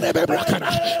 Let it be broken.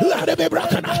 Let it be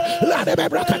broken. Let it be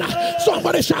broken.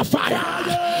 Somebody shall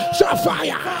fire. Shall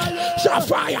fire. Shall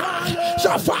fire.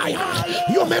 Shall fire.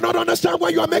 You may not understand why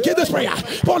you are making this prayer,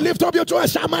 but lift up your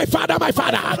voice. My Father, my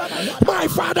Father, my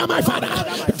Father, my Father,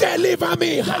 deliver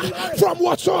me from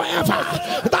whatsoever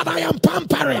that I am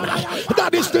pampering,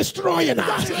 that is destroying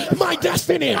my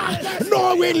destiny,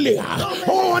 knowingly.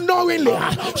 Oh, unknowingly,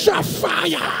 shall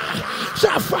fire,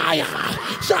 shall fire,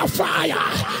 shall fire.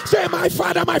 Say, my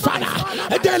Father,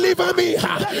 deliver me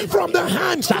from the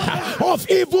hands of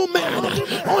evil men,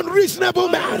 unreasonable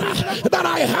men that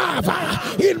I have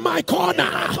in my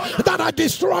corner that are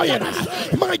destroying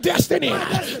my destiny.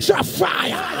 Shall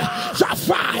fire, shall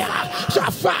fire,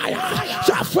 shall fire,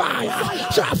 shall fire,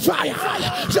 shall fire,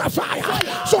 shall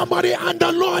fire. Somebody, and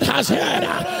the Lord has heard.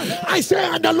 I say,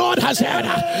 and the Lord has heard.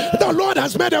 The Lord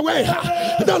has made a way.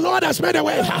 The Lord has made a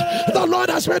way. The Lord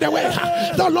has made a way.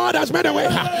 The Lord has made a way.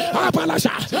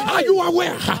 Are you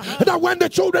aware that when the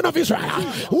children of Israel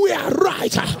were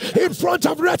right in front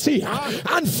of Red Sea,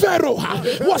 and Pharaoh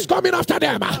was coming after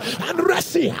them, and Red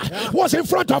Sea was in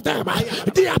front of them,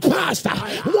 their past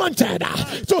wanted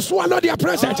to swallow their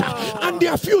present, and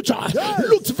their future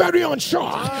looked very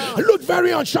unsure. Looked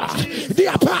very unsure.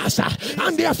 Their past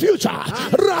and their future.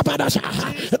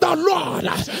 The Lord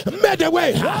made a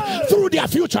way through their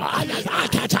future,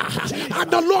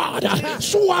 and the Lord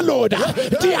swallowed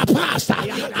their past,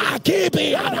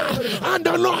 and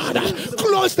the Lord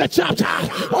closed the chapter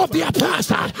of their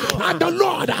past, and the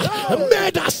Lord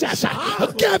made access,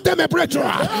 gave them a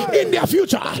breakthrough in their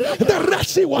future. The Red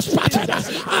Sea was parted.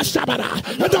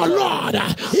 The Lord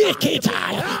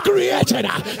created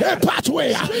a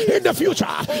pathway in the future,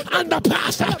 and the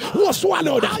past was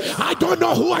swallowed. I don't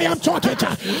know who I am talking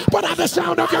to, but at the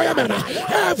sound of your amen,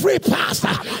 every past,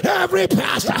 every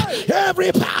past,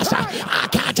 every past,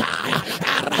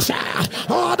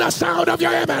 oh, the sound of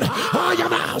your amen, oh, your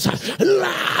mouth,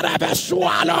 let it be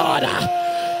swallowed.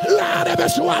 Let it be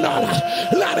swallowed.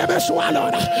 Let it be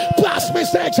swallowed. Past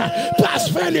mistakes,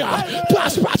 past failure,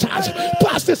 past patterns,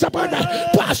 past disappointment,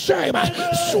 past shame.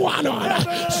 Swallowed.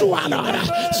 Swallowed.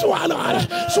 Swallowed.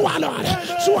 Swallowed.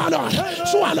 Swallowed.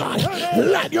 Swallowed.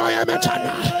 Let your amen turn.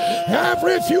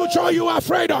 Every future you are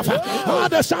afraid of,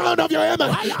 the sound of your amen,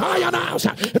 I announce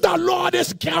the Lord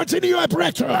is guaranteeing you a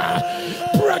breakthrough.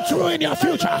 Breakthrough in your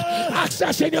future.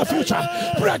 Access in your future.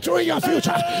 Breakthrough in your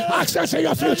future. Access in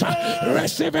your future.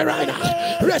 Receive it right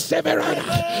now. Receive it right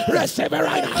now. Receive it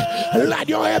right now. Let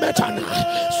your amen turn.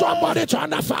 Somebody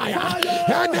turn the fire.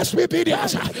 NSPPD,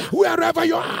 wherever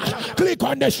you are, click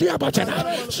on the share button.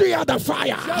 Share the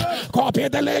fire. Copy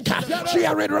the link.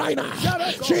 Share it right now.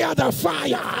 Share the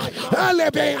fire.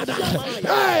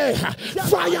 Hey,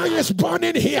 fire is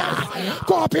burning here.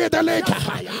 Copy the link.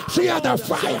 Share the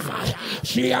fire.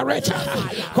 Share it.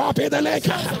 Copy the link.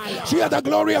 Share the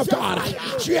glory of God.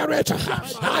 Share it.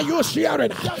 Are you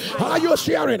sharing? Are you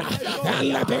sharing?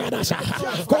 Copy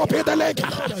the link.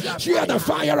 Share the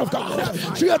fire of God.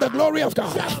 Share the glory of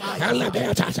God.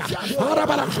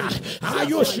 Are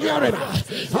you sharing?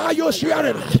 Are you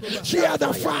sharing? Share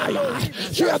the fire.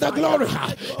 Share the glory.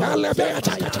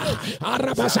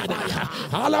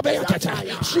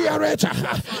 Share it.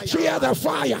 Share the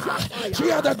fire.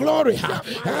 Share the glory.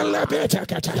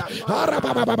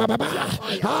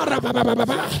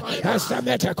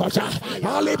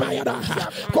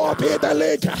 Copy the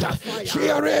link.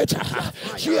 Share it.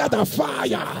 Share the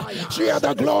fire. Share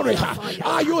the glory.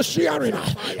 Are you sharing?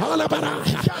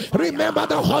 Remember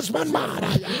the husbandman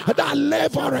that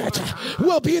laboreth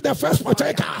will be the first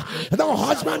partaker. The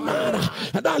husbandman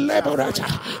that laboreth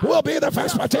will be the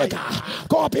first partaker.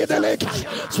 Copy the link.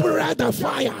 Spread the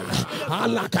fire. Are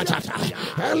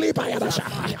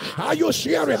you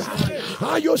sharing?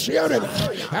 Are you sharing?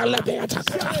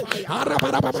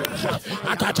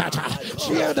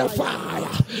 Share the fire.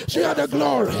 Share the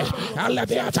glory.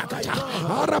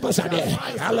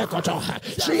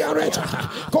 Share it.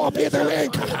 Copy the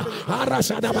link.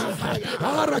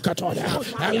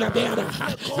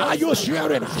 Are you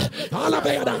sharing?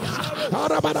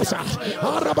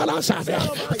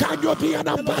 Can you be an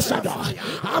ambassador?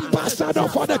 Ambassador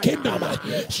for the kingdom.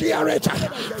 Share it.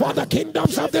 For the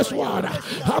kingdoms of this world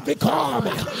have become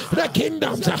the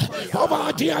kingdoms of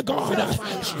our dear God.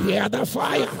 Share the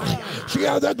fire.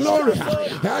 Share the glory.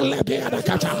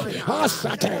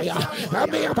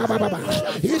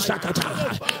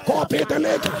 Copy the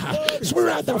link.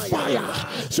 Spread the fire.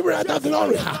 Spread the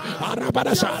glory.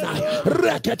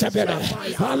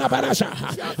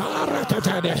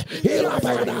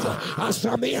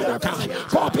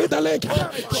 Copy the link.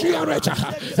 Share it.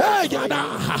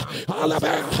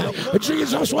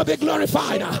 Jesus will be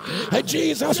glorified.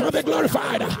 Jesus will be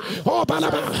glorified.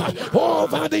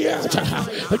 Over the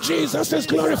earth. Jesus is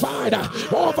glorified.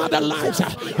 Over the lives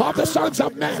of the sons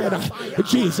of men.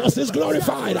 Jesus is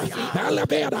glorified.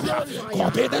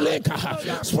 Copy the link.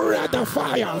 Spread the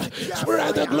fire.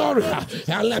 Spread the glory.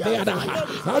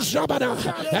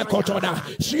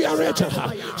 Share it.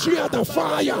 Share the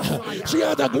fire.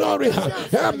 Share the glory.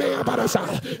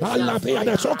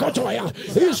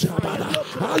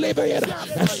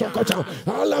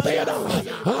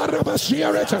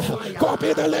 Share it.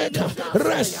 Copy the link.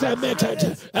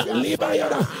 Resubmitted.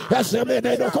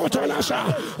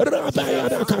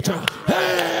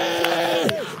 Hey!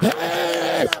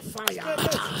 Hey!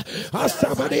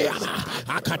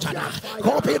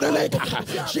 Copy the link.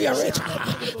 Share it.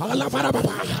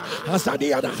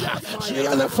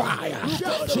 Share the fire.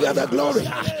 Share the glory.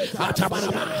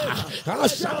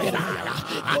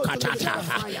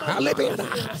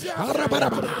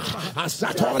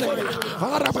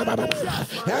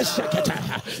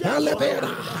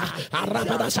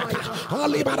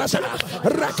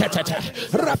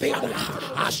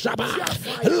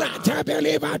 Let the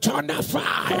believer turn the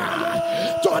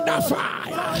fire. Turn the fire.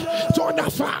 Turn the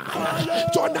fire.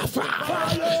 Turn the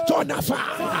fire. Turn the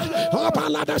fire.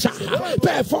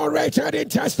 Perforated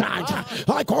intestines.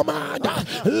 I command.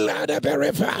 Let it be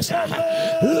reversed.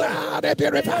 Let it be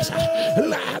reversed.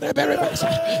 Let it be reversed.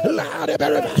 Let it be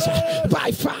reversed.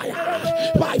 By fire.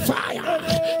 By fire.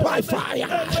 By fire.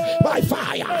 By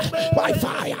fire. By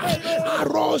fire.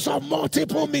 Arose of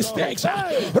multiple mistakes.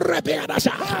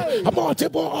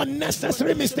 Multiple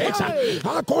unnecessary mistakes.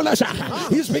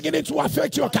 Is beginning to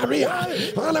affect your career.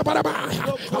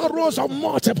 Arose of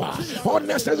multiple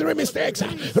unnecessary mistakes.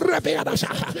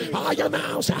 I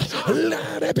announce,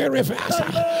 let it be reversed.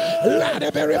 Let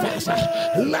it be reversed.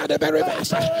 Let it be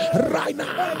reversed. Right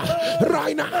now.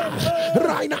 Right now.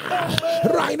 Right now.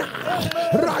 Right now.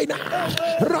 Right now.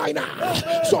 Right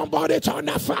now. Somebody turn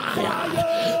the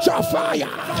fire. Show fire.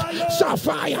 Show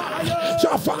fire.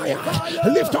 Show fire.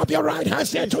 Lift up your right hand.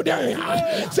 Say today.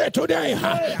 Say today.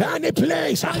 Any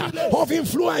place of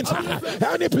influence,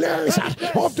 any place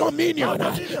of dominion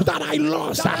that I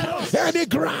lost, any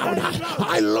ground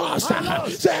I lost,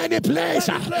 say any place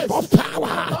of power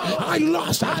I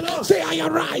lost, say I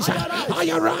arise, I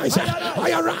arise,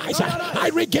 I arise, I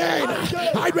regain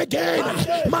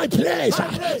my place.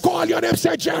 Call your name,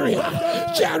 say Jerry,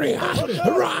 Jerry,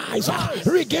 rise,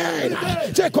 regain,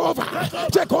 take over,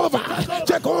 take over,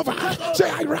 take over, say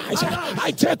I rise,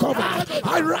 I take over,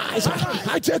 I rise,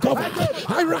 I take over,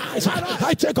 I rise,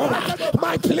 I take over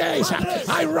my place,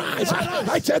 I rise,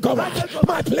 I take over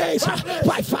my place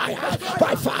by fire,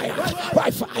 by fire,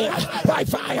 by fire, by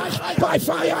fire, by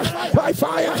fire, by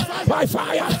fire, by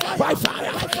fire, by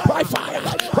fire, by fire,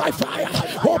 by fire.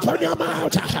 Open your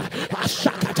mouth.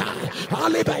 Ashakata,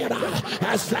 Alibera,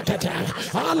 Asakata,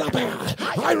 Alabera.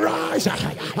 I rise,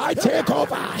 I take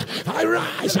over, I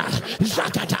rise,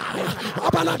 Zakata,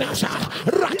 Abaladasha,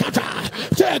 Rakata,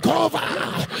 take over,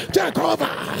 take over.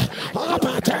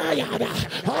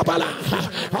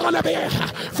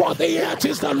 For the earth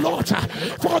is the Lord,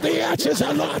 for the earth is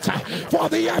the Lord, for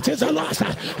the earth is the Lord,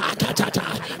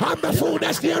 and the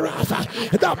fullness thereof,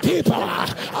 the people,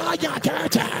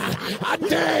 and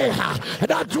they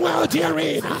that dwell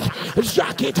therein,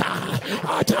 Zakita,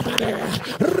 Atabane,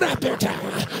 Repete,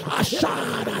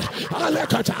 Ashad,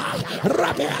 Alekata,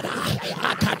 Rabeda,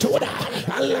 Akatuda,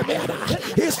 Alemeda,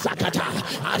 Isakata,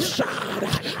 Ashad,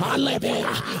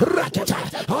 Alebeda, Rakata,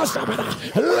 Osabada,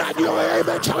 let your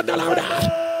amen turn louder.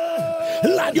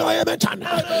 Let your amen turn.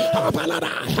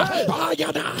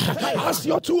 As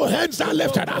your two hands are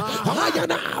lifted,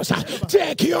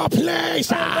 take your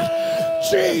place.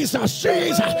 Jesus,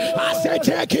 Jesus. I say,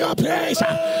 take your place.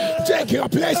 Take your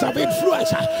place of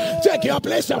influence. Take your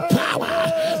place of power.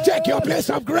 Take your place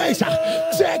of grace.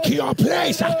 Take your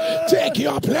place. Take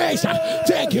your place.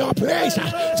 Take your place.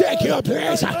 Take your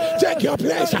place. Take your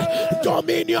place.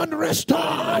 Dominion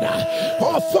restored.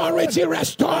 Authority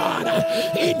restored.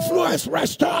 Influence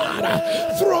restored.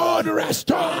 Throne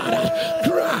restored.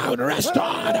 Crown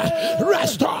restored.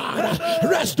 Restored.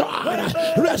 Restored.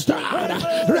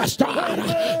 Restored. Restored.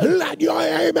 Let your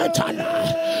amen thunder.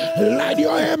 Let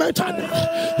your amen thunder.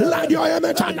 Let your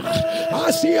amen thunder.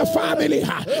 I see a family.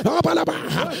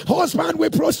 Husband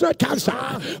with prostate cancer.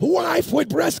 Wife with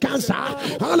breast cancer.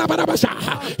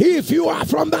 If you are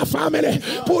from that family,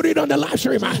 put it on the live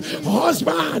stream.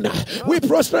 Husband with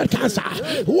prostate cancer.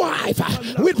 Wife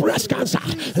with breast cancer.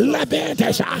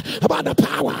 About the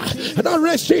power that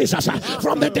raised Jesus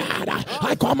from the dead.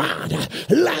 I command,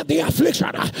 let the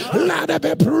affliction, let it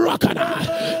be broken.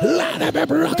 Let it be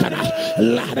broken.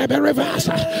 Let it be reversed.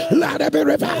 Let it be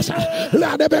reversed.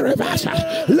 Let it be reversed.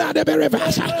 Let it be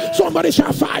reversed. Somebody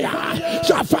shall fire.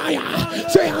 Shall fire.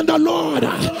 Say, and the Lord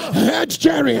had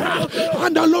Jerry.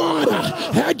 And the Lord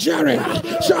had Jerry.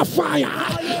 Shall fire.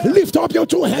 Lift up your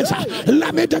two hands.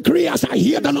 Let me decree as I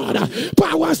hear the Lord.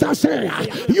 Powers that say,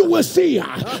 you will see,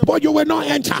 but you will not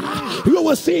enter. You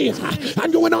will see,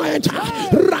 and you will not enter.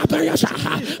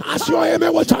 As your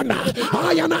amen will turn,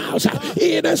 I announce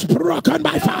it is broken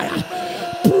by fire.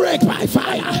 Break by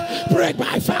fire, break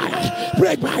by fire,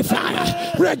 break by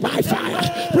fire, break by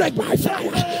fire, break by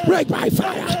fire, break by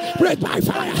fire, break by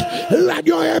fire. Let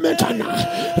your amen turn.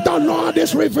 The Lord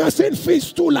is reversing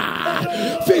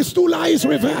fistula. Fistula is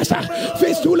reversed.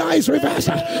 Fistula is reversed.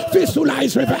 Fistula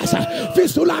is reversed.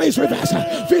 Fistula is reversed.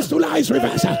 Fistula is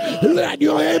reversed. Let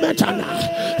your amen turn.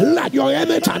 Let your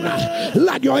amen turn.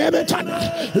 Let your amen turn.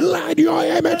 Let your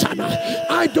amen turn.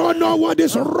 I don't know what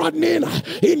is running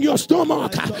in your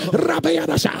stomach.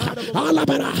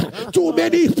 Too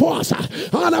many pores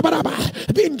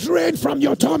been drained from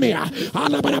your tummy.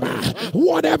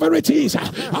 Whatever it is,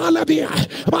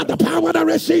 about the power that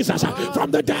raised Jesus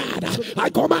from the dead, I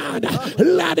command,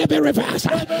 let it be reversed.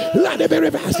 Let it be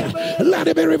reversed. Let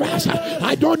it be reversed.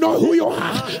 I don't know who you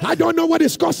are. I don't know what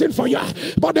is causing for you,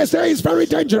 but they say it's very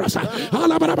dangerous.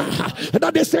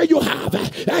 That they say you have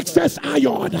excess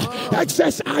iron,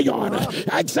 excess iron,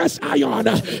 excess iron,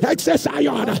 excess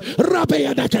iron.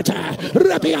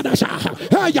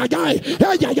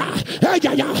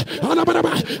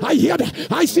 I hear,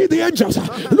 I see the angels.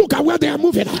 Look at where they are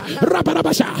moving. And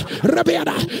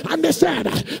they said,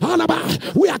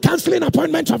 we are canceling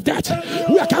appointment of death.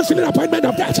 We are canceling appointment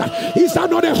of death. Is that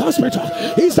not a hospital?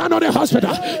 Is that not a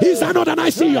hospital? Is that not an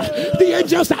ICU? The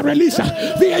angels are released.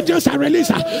 The angels are released.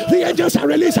 The angels are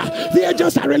released. The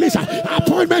angels are released.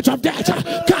 Appointment of death.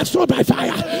 Cancelled by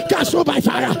fire. Cancelled by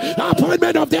fire.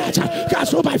 Appointment of death.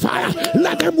 Cancelled by fire.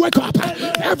 Let them wake up.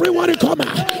 Everyone in coma.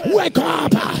 Wake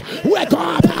up. Wake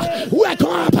up. Wake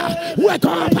up. Wake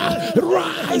up.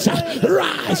 Rise.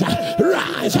 Rise.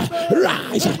 Rise.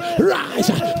 Rise. Rise.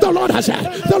 The Lord has said.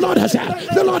 The Lord has said.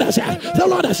 The Lord has said. The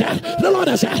Lord has said. The Lord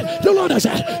has said. The Lord has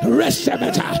said. Receive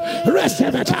it.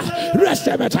 Receive it.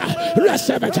 Receive it.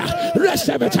 Receive it.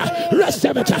 Receive it.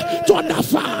 Receive it. Turn the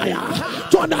fire.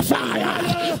 Turn the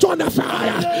fire. Turn the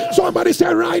fire. Somebody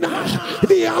say right now,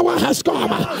 the hour has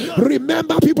come.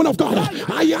 Remember, people of God,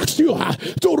 I asked you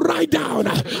to write down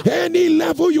any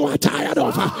level you are tired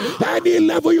of. Any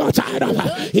level you are tired of.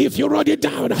 If you wrote it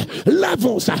down,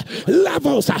 levels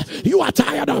you are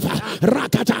tired of.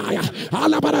 Rakataya.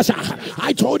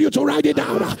 I told you to write it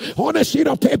down on a sheet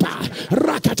of paper.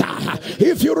 Rakata.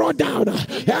 If you wrote down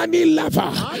any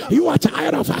level you are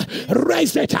tired of,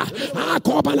 raise it.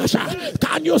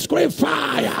 Can you scream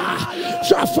fire?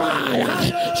 Shall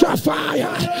fire. Shall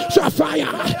fire. Shall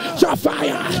fire. Shall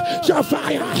fire. Shall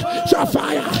fire. Shall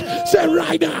fire. Say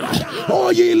right now, oh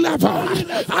ye level,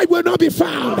 I will not be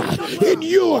found in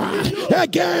you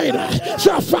again.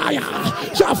 Shall fire.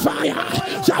 Shall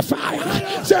fire. Shall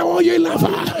fire. Say oh ye level,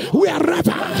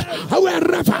 wherever,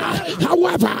 however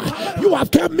you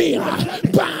have kept me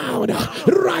bound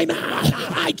right now,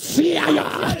 I tear you.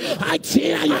 I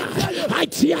tear you. I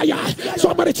tear you.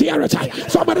 Somebody tear it.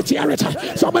 Somebody tear it.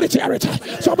 Somebody tear it.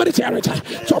 Somebody tear it.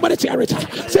 Somebody tear it.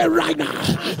 Say right now,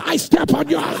 I step on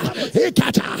you.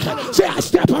 Say I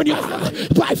step on you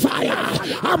by fire.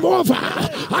 I'm over.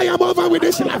 I am over with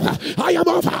this level. I am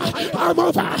over. I'm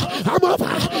over. I'm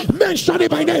over. Mention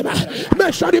it by name.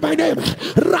 Mention it by name.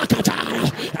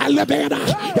 Rakata. Elebeda.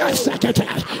 Sekete.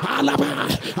 Alaba.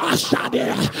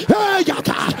 Ashade.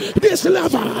 Yaka. This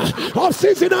level of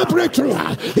seasonal breakthrough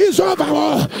is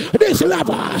over. This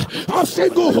level of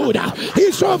singlehood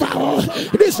is over.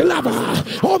 This level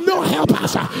of no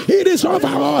helpers, it is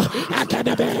over.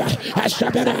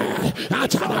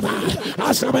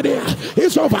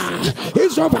 It's over.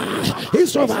 It's over.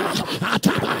 It's over.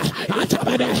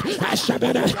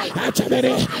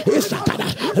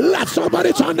 Let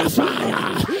somebody turn the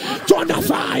fire. Turn the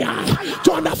fire.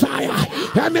 Turn the fire.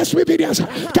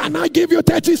 NSPPD, can I give you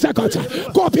 30 seconds?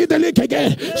 Copy the link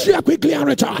again. Share quickly and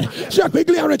return. Share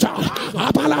quickly and return.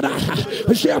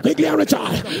 Share quickly and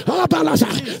return.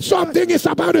 Something is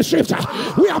about to shift.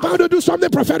 We are about to do something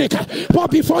prophetic.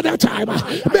 But before that time,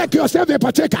 make yourself a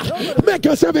partaker. Make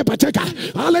yourself a partaker.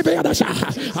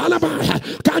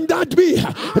 Can that be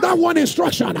that one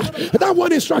instruction? That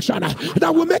one instruction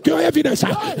that will make your evidence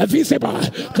visible.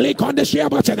 Click on the share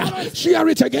button. Share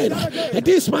it again.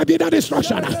 This might be that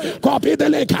instruction. Copy the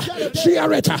link.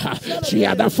 Share it.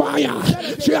 Share the fire.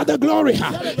 Share the glory.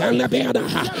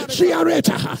 Share it.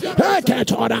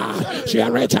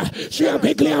 Share it. Share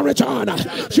quickly and return.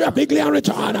 Share quickly and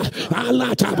return.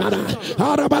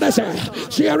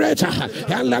 Share it.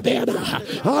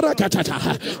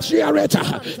 Share it.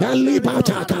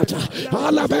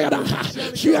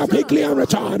 Share quickly and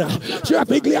return. Share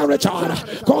quickly and return.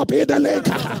 Copy the link.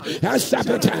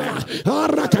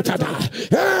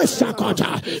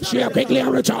 Share quickly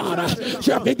and return.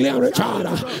 Share quickly and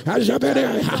return.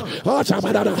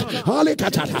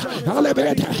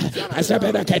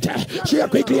 Share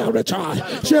quickly and return.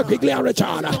 Share quickly and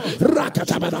return.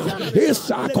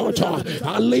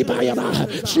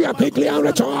 Share quickly and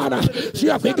return.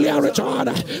 Share quickly and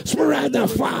return. Spread the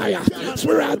fire.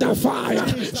 Spread the fire.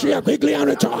 Share quickly and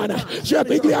return. Share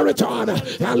quickly and return.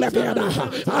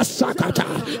 Asakata.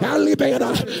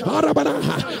 Alibeda. Arabada.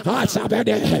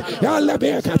 Asabede.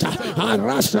 Alebekata.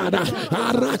 Arasada.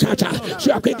 Arakata.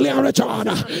 Share quickly and return.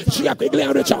 Share quickly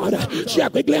and return. Share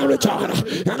quickly and return.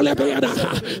 Alebeda.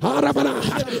 Arabada.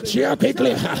 Share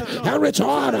quickly and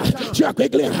return. Share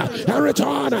quickly and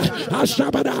return.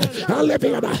 Ashabada.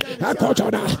 Alebeda.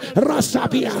 Akotona.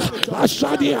 Rasabia.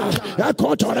 Ashadia.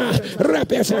 Akotona.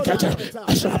 Repesekata.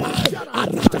 Ashaba.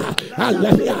 Arata.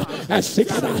 Alebia.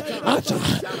 Asikada. Ata.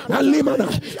 Alimana.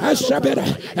 Ashabeda.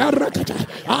 Arakata.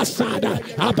 Asada.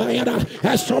 Abayada.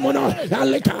 Asomono.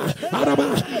 Alika. Araba.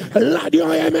 Ladio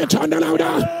Emetana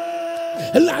Lauda.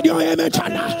 Let your image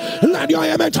turn. Let your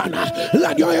image turn.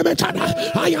 Let your image turn.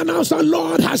 I announce the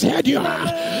Lord has heard you.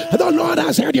 The Lord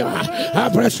has heard you.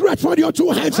 Stretch for your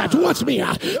two hands towards me.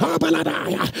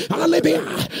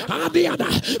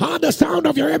 The sound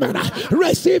of your amen.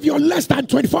 Receive your less than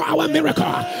 24-hour miracle.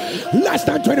 Less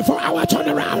than 24-hour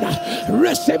turnaround.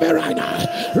 Receive it right now.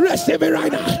 Receive it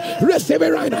right now. Receive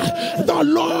it right now. The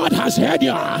Lord has heard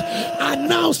you.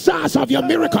 Announcers of your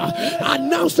miracle.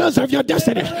 Announcers of your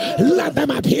destiny. Let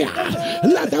them appear.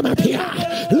 Let them appear.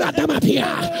 Let them appear.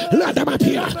 Let them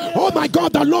appear. Oh my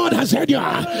God, the Lord has heard you.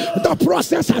 The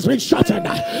process has been shortened.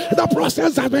 The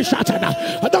process has been shortened.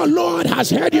 The Lord has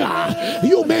heard you.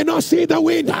 You may not see the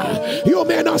wind. You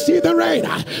may not see the rain.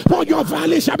 But your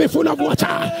valley shall be full of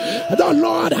water. The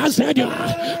Lord has heard you.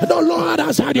 The Lord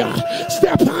has heard you.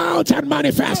 Step out and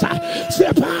manifest.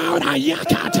 Step out and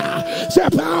yakata.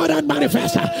 Step out and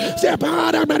manifest. Step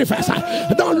out and manifest.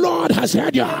 The Lord has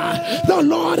heard you. The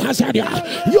Lord has heard you.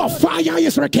 Your fire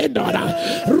is rekindled.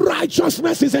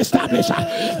 Righteousness is established.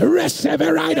 Receive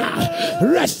it right now.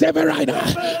 Receive it right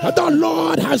now. The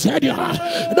Lord has heard you.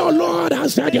 The Lord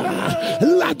has heard you.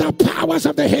 Let the powers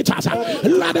of the haters,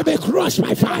 let them be crushed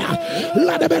by fire.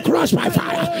 Let them be crushed by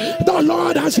fire. The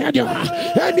Lord has heard you.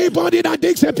 Anybody that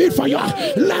digs a pit for you,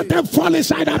 let them fall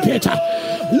inside that pit.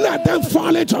 Let them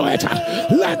fall into it.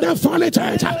 Let them fall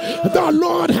into it. The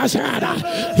Lord has heard.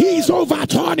 He's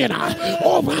overturning.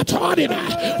 Overturning.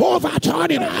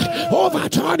 Overturning.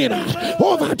 Overturning.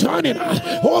 Overturning.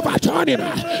 Overturning.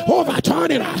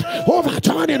 Overturning.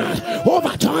 Overturning.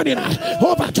 Overturning.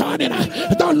 Overturning.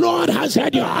 The Lord has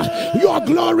heard you. Your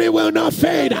glory will not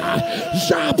fade.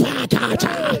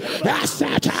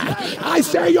 I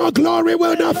say your glory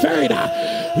will not fade.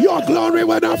 Your glory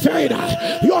will not fade.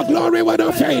 Your glory will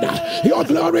not fade. Your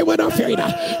glory will not fade.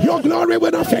 Your glory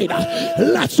will not fade.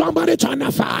 Let somebody turn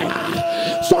the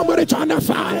fire. Somebody turn the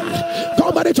fire.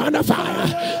 Somebody turn the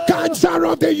fire. Cancer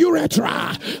of the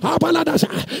urethra.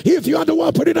 If you are the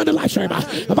want to put it on the live stream.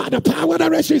 By the power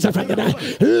that raised Jesus from the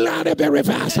dead. Let it be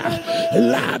reversed.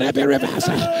 Let it be reversed.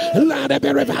 Let it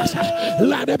be reversed.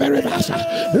 Let it be reversed.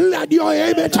 Let your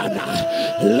amen turn.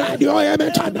 Let your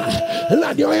amen turn.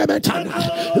 Let your amen turn.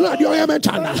 Let your amen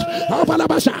turn.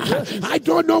 I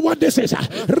don't know what this is.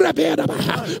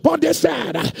 But they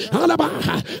said,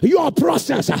 your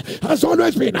process has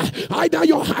always been either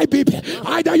your high BP,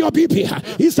 either your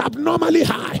BP is abnormally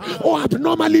high or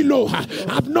abnormally low.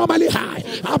 Abnormally high,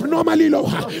 abnormally low.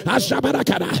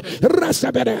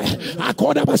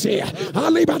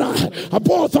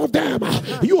 Both of them,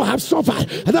 you have suffered.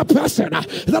 The person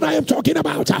that I am talking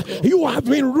about, you have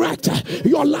been wrecked.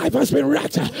 Your life has been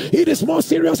wrecked. It is more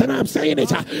serious than I'm saying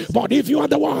it. But if you are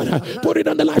the one, put it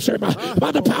on the live stream.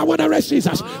 By the power that raised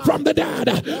Jesus from the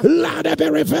dead, let it be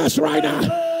reversed right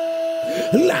now.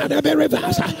 Let it be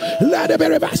reversed. Let it be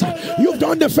reversed. You've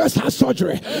done the first heart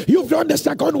surgery. You've done the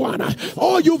second one.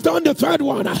 Or you've done the third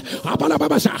one.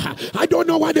 I don't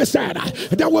know why they said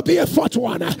there will be a fourth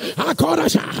one. But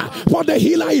the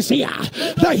healer is here.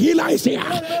 The healer is here.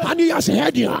 And he has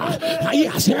heard you. He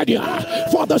has heard you.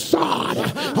 For the sword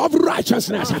of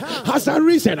righteousness has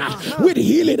arisen with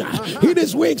healing in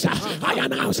his wings. I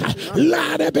announce,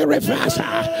 let it be reversed.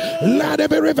 Let it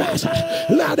be reversed.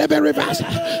 Let it be reversed.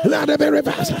 Let it be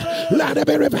reversed. Let it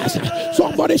be reversed.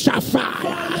 Somebody shout fire.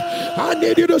 I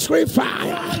need you to scream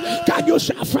fire. Can you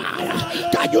shout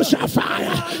fire? Can you shout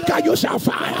fire? Can you shout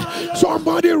fire?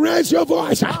 Somebody raise your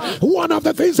voice. One of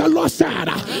the things the Lord said,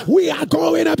 we are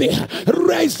going to be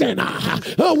raising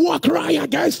a war cry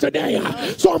against today.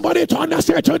 Somebody turn and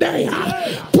say today,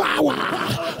 power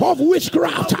of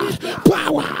witchcraft.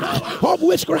 Power of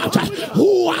witchcraft.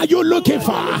 Who are you looking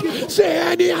for? Say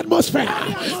any atmosphere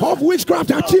of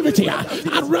witchcraft activity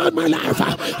around my life,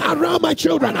 around my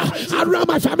children, around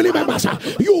my family members.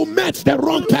 You met the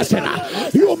wrong person.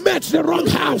 You met the wrong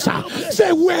house.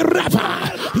 Say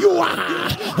wherever you are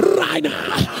right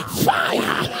now,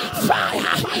 fire,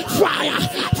 fire, fire,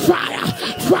 fire,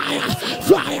 fire,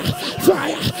 fire,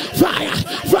 fire, fire,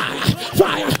 fire,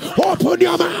 fire. Open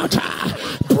your mouth.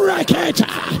 Break it.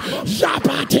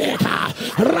 Zabateka.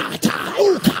 Rata.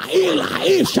 Uka. Ila.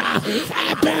 Isha.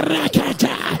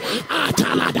 Eberekete.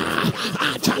 Atalada.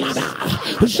 Atalada.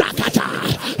 Zakata.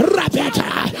 Rabeta.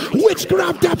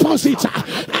 Witchcraft deposits.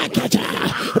 Ekete.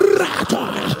 Rato.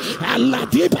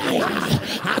 Aladibaya.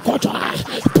 Akota.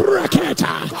 Break it.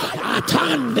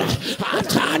 Atande.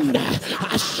 Atande.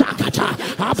 Ashakata.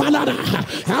 Abalada.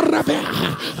 Arabea.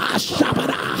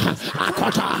 Ashabada.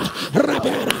 Akota.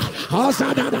 Rabera.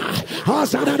 Azadada.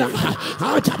 Azadada.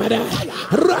 Atabada.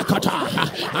 Rakota.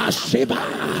 Ashiba.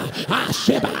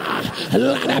 Ashiba.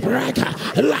 Let it break.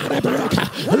 Let it break.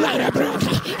 Let it break.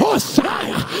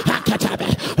 Osaya. Akatabe.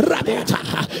 Rabeta.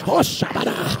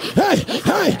 Oshabada. Hey,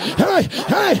 hey, hey,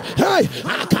 hey, hey.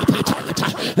 Akapatata.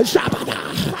 Shabada.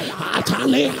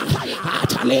 Atalia.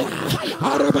 Atalia.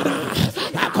 Arabada.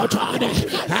 Akotade.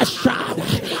 Ashada.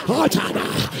 Otada.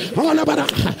 Olabada.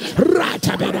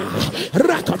 Ratabada.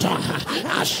 Rakota.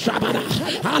 Ashabada.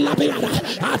 Alabiada.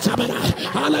 Atabada.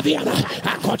 Alabiada.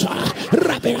 Akota.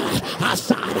 Rabia.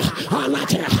 Asada.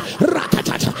 Alate.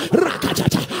 Rakatata.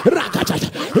 Rakatata. Rakatata.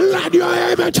 Let your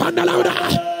amen turn louder.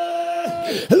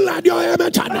 Let your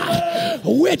amen turn.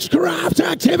 Witchcraft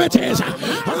activities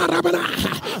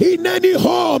in any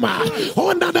home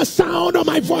under the sound of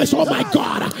my voice. Oh my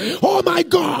God. Oh my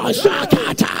God.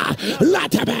 Shakata.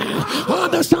 Let it be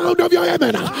on the sound of your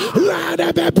amen. Let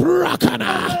it be broken.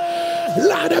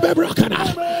 Let it be broken.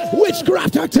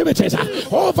 Witchcraft activities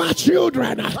over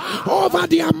children, over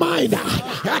their mind.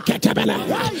 Let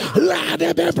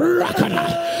it be broken.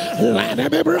 Let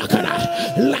it be broken.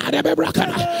 Let it be broken.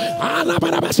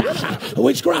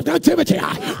 Witchcraft activity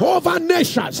over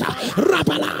nations,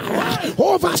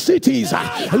 over cities.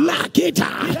 Let it be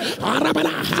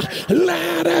broken.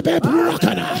 Let it be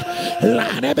broken.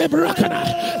 Let it be broken.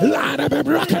 Let it be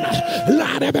broken.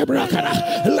 Let it be broken.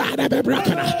 Let it be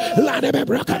broken. Let it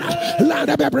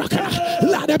be broken.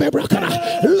 Let it be broken.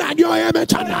 Let your amen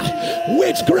turn.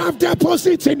 Witchcraft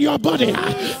deposits in your body.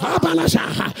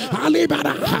 Abalasha,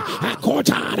 Alibara,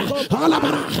 Akotana,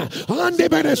 Alabara,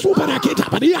 Andebere Superakita,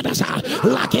 Padiadasa,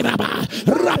 Lakiraba,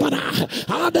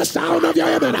 Rabana, on the sound of your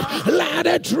amen. Let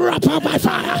it drop out by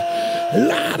fire.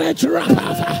 Let it drop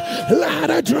off. Let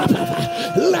it drop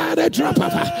off. Let it drop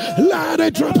off. Let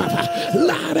it drop off.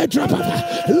 Let it drop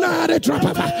off. Let it drop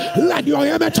off. Let your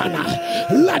amen turn.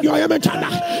 Let your amen turn.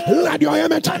 Let your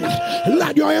amen turn.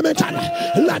 Let your amen turn.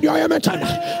 Let your amen turn.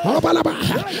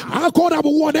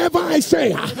 Whatever I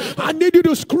say, I need you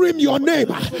to scream your name.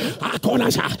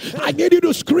 I need you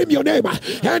to scream your name.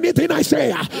 Anything I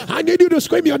say, I need you to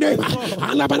scream your name.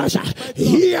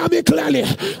 Hear me clearly.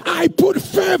 I put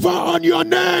favor on your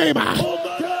name.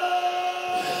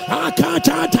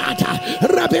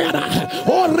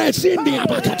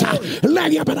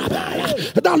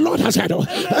 The Lord has said about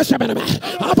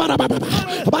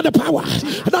the power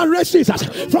that raised Jesus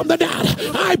from the dead.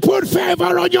 I put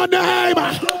favor on your name.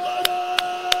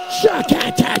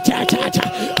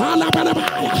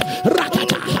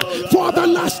 For the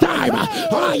last time,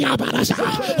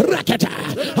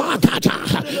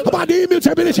 about the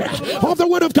immutability of the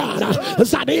word of God,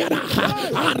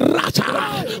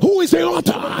 who is the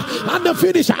author and the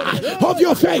finisher of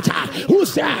your faith, who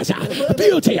says,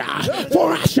 beauty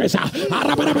for ashes,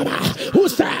 who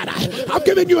said, I've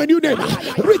given you a new name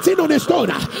written on a stone,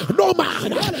 no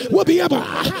man will be able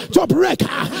to break.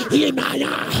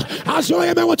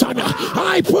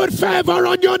 I put favor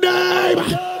on your name.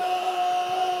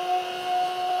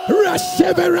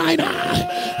 Receive it right now.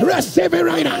 Receive it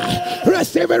right now.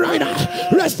 Receive it right now.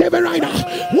 Receive it right now.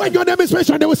 When your name is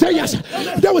mentioned, they will say yes.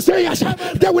 They will say yes.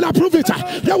 They will approve it.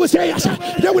 They will say yes.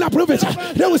 They will approve it.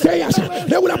 They will say yes.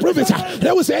 They will approve it.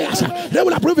 They will say yes. They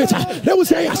will approve it. They will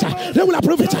say yes. They will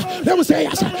approve it. They will say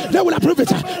yes. They will approve it.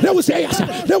 They will say yes.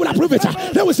 They will approve it.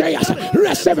 They will say yes.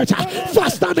 Receive it.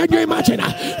 Faster than you imagine.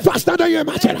 Faster than you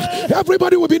imagine.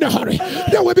 Everybody will be in a hurry.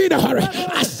 They will be in a hurry.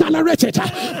 Accelerate it.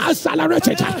 Accelerate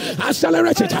it.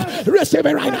 Accelerate it. Receive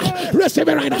it right now. Receive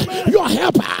it right now. Your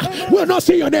helper will not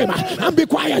see your name and be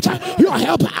quiet. Your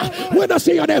helper will not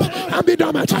see your name and be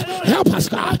dormant. Help us,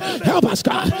 God. Help us,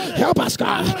 God. Help us,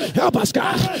 God. Help us,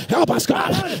 God. Help us,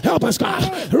 God. Help us,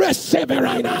 God. Receive it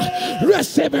right now.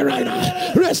 Receive it right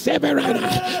now. Receive it right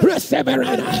now. Receive it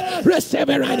right now. Receive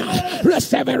it right now.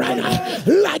 Receive it right now.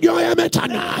 Let your amen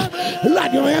turn.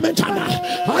 Let your amen turn.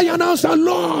 I announce the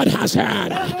Lord has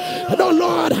heard. The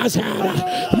Lord has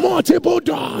heard. Multiple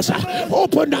doors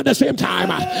opened at the same time.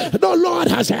 The Lord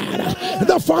has had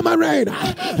the former rain,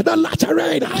 the latter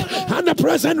rain, and the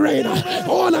present rain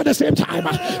all at the same time.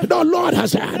 The Lord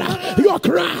has had your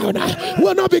crown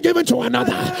will not be given to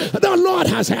another. The Lord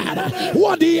has had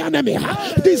what the enemy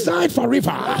designed for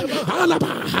river.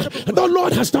 The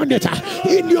Lord has done it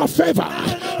in your favor.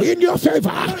 In your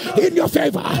favor. In your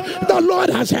favor. The Lord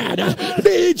has had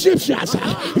the Egyptians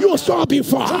you saw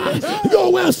before. You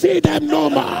will see them no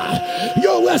more.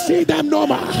 You will see them no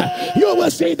more. You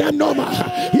will see them no more.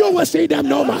 You will see them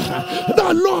no more.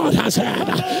 The Lord has heard.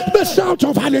 The shout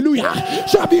of hallelujah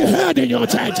shall be heard in your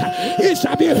tent. It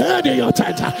shall be heard in your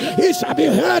tent. It shall be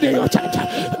heard in your tent.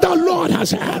 The Lord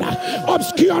has heard.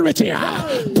 Obscurity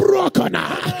broken.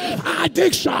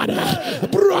 Addiction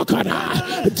broken.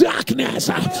 Darkness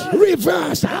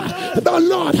reversed. The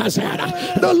Lord has heard.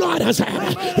 The Lord has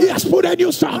heard. He has put a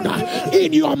new song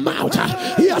in your mouth.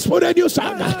 He has put a new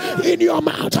song in your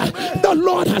mouth. The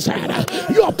Lord has heard.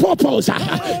 Your purpose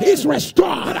is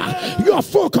restored. Your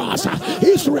focus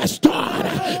is restored.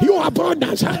 Your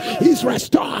abundance is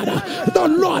restored. The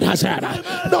Lord has heard.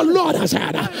 The Lord has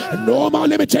heard. No more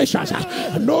limitations.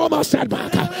 No more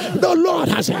setback. The Lord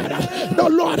has heard. The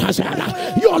Lord has heard.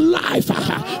 Your life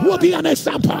will be an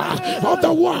example of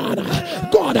the one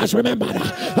God has remembered.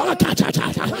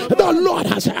 The Lord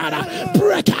has heard.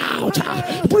 Break out.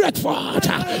 Break forth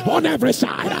on every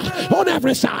side. On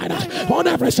every side. On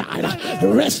every side.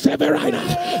 Receive it right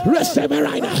now. Receive it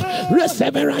right now.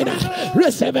 Receive it right now.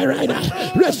 Receive it right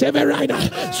now. Receive it right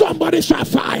now. Somebody shall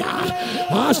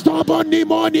fire. Stubborn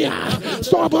pneumonia.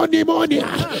 Stubborn pneumonia.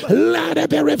 Let it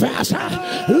be reversed.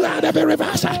 Let it be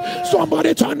reversed.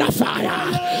 Somebody turn the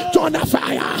fire. Turn the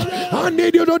fire. I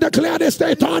need you to declare this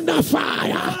day. Turn the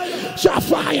fire. Shall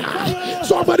fire.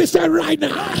 Somebody say right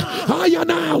now. I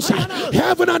announce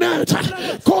heaven and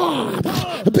earth. Come.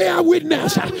 Bear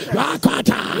witness.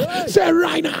 Say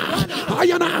right now. I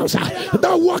announce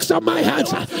the works of my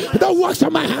hands. The works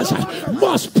of my hands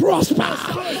must prosper.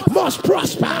 Must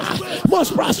prosper.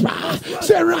 Must prosper.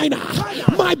 Say right now.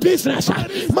 My business.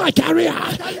 My career.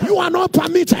 You are not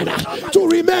permitted to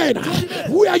remain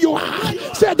where you are.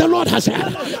 Say the Lord has said.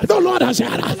 The Lord has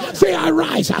said. Say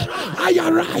arise. I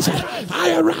arise.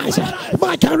 I arise.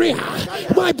 My career,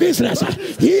 my business.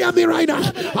 Hear me right now.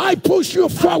 I push you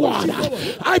forward.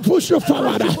 I push you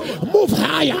forward. Move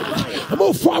higher.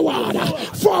 Move forward.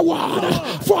 Forward.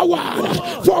 Forward.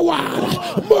 Forward.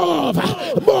 Move.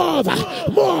 Move.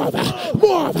 Move.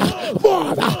 Move.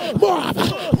 Move. Move.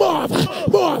 Move.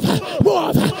 Move.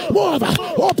 Move. Move.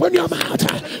 Open your mouth.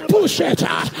 Push it.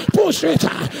 Push it.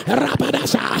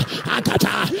 Rabadasa.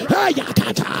 Akata.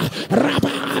 Ayakata.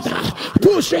 Rabada.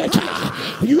 Push it.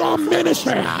 Your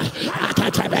ministry.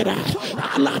 Akatabeda.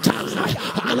 Alata.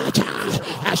 Alata.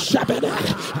 Ashabeda.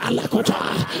 Alakota.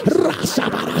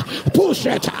 Rasabada. Push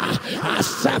it.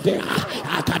 Asabia.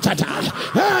 Akatata.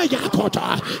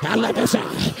 Ayakota. Alabesa.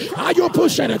 Are you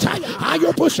pushing it? Are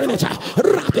you pushing it?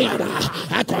 Rabiana.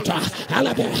 Akota.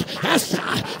 Alabe. Esa.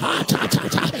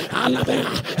 Atatata. Alabe.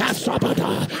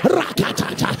 Asabada.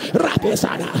 Rakatata.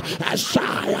 Rabisana.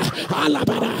 Ashaya.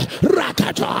 Alabada.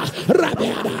 Rakata.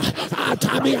 Rabiana.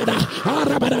 Atamiana.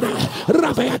 Arabada.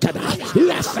 Rabiakana.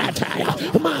 Lesataya.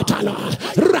 Matala.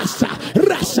 Rasa.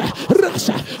 Rasa.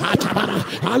 Rasa. Atabana.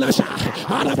 Alasa.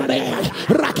 Arabada.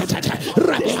 Rakatata.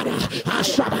 Rabiana.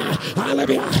 Ashaba.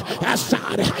 Alabia.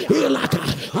 Asad. Ilaka.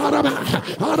 Araba.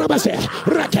 Arabase.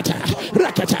 Rakata.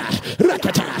 Rakata.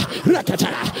 Rakata.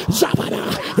 Rakata. Zabana.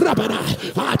 Rabana.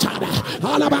 Atada.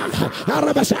 Alaba.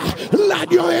 Arabasa.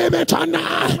 Let your image on.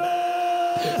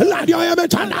 Let your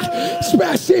image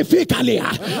specifically.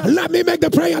 Let me make the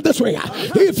prayer this way.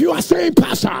 If you are saying,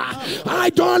 Pastor,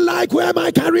 I don't like where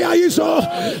my career is, or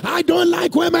I don't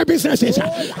like where my business is,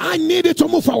 I need it to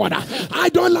move forward. I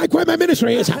don't like where my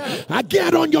ministry is.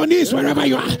 Get on your knees wherever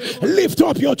you are. Lift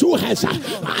up your two hands.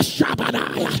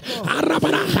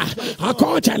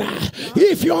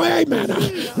 If your amen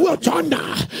will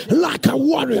thunder like a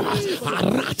warrior,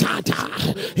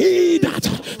 he that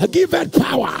giveth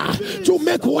power to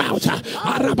make wealth,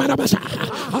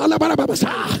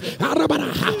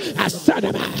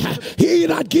 he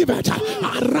that giveth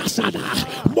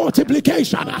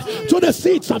multiplication to the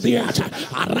seeds of the earth,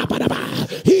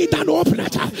 he that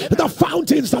openeth the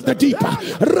fountains of the deep,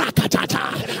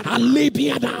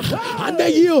 and they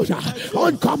yield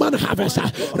uncommon harvest.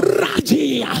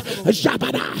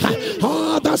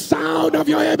 Oh, the sound of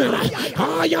your amen.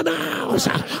 Oh, you know,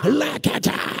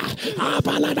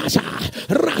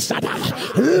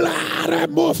 let it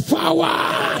move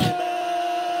forward.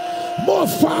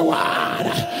 Move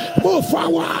forward. Move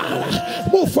forward.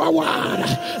 Move forward.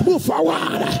 Move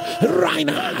forward. Right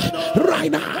now.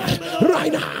 Right now.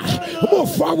 Right now.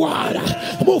 Move forward.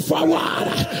 Move forward.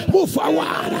 Move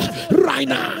forward. Right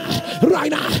now.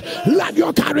 Right now. Let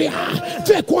your career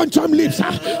take quantum leaps.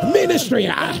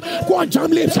 Ministry.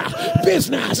 Quantum leaps.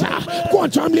 Business.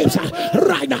 Quantum leaps.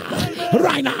 Right now.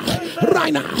 Right now.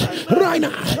 Right now. Right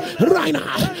now. Right now.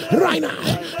 Right now.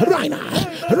 Right now.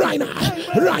 Right now.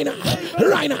 Right now.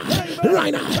 Right now.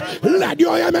 Right now. Let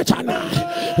your image.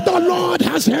 The Lord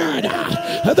has heard.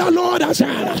 The Lord has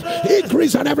heard.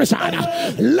 Increase on every side.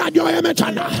 Let your image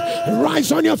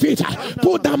rise on your feet.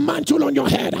 Put the mantle on your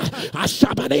head.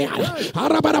 Ashabadea.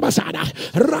 Arabarabasada.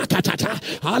 Rakatata.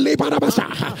 Alibarabasa.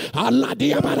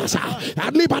 Aladiabarasa.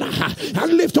 Alibaraha.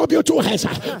 And lift up your two hands.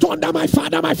 Thunder, my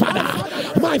Father, my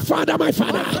Father. My Father, my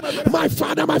Father. My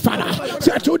Father, my Father.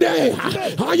 Say today,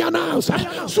 I announce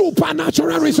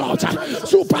supernatural results.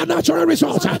 Supernatural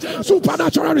results.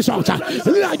 Supernatural results.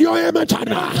 Let your image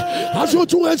as your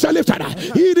two hands are lifted.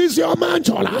 It is your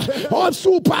mantle of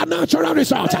supernatural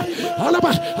results.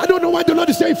 I don't know why the Lord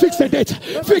is saying fix the date.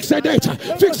 Fix the date.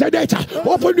 Fix the date.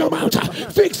 Open your mouth.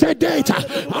 Fix the date.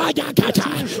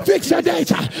 Fix the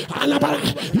date.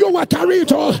 You are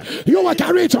Carito. You are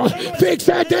Carito. Fix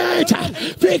the date.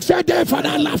 Fix the date for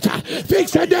that laughter.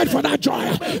 Fix the date for that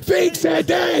joy. Fix the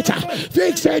date.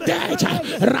 Fix the date.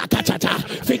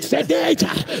 Rakatata. Fix the date.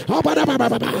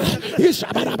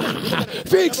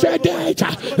 Fix the date.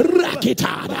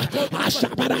 Rakitada.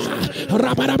 Ashabara.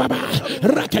 Rabarababa.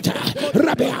 Rakata.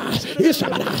 Rabia.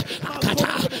 Ishabara. Akata.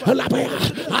 Labaya.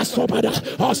 Asobada.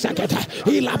 Osakata.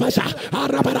 Ilabasa.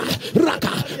 Arabara.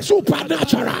 Raka.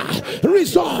 Supernatural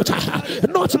result.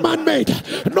 Not man-made.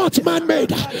 Not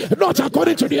man-made. Not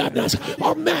according to the evidence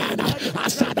of man.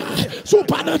 Asada.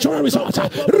 Supernatural result.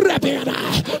 Rebena.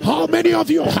 How many of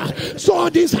you saw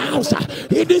this house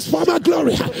in this former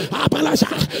glory?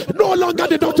 No longer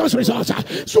the doctor's results.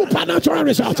 Supernatural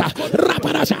results.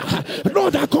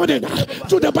 Not according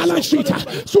to the balance sheet.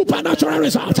 Supernatural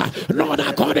results. Not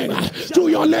according to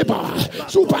your labor.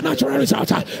 Supernatural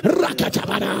results.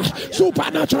 Rakatabana.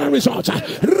 Supernatural results.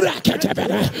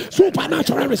 Rakatabana.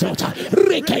 Supernatural results.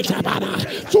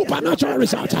 Rikatabana. Supernatural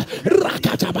results.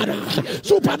 Rakatabana.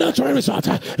 Supernatural result.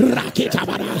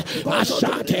 Rakitabara,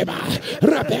 Ashateba,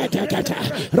 Rabetekata,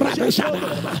 Rabeshana,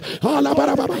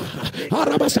 Alabarababa,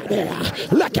 Arabasadea,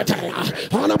 Lakatea,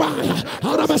 Alabaya,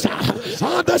 Arabasa.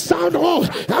 The sound, oh,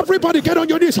 everybody get on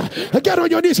your knees. Get on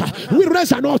your knees. We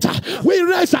raise an altar. We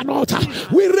raise an altar.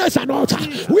 We raise an altar.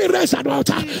 We raise an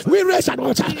altar. We raise an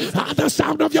altar. The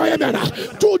sound of your amen.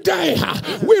 Today,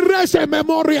 we raise a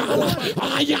memorial.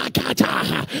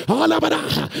 Ayakata.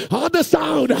 The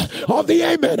sound of the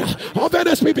amen of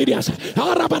NSPPD.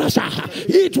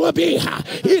 It will be,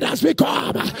 it has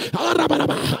become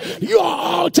your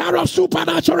altar of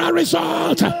supernatural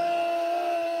result.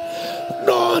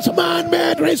 Not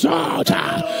man-made result,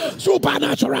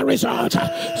 supernatural result,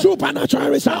 supernatural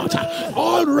result,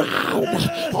 all round,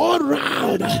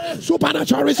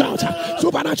 supernatural result,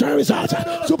 supernatural result,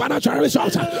 supernatural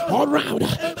result, all round,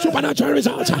 supernatural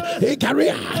result, in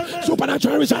career,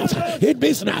 supernatural result, in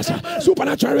business,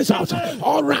 supernatural result,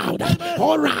 all round,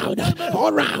 all round,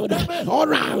 all round, all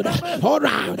round, all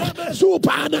round,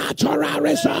 supernatural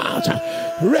result.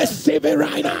 Receive it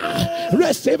right now,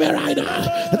 receive it right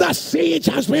now. The siege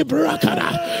has been broken.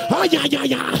 Oh,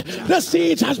 yeah. The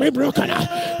siege has been broken.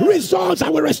 Results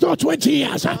that will restore 20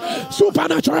 years.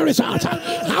 Supernatural results.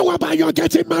 How about you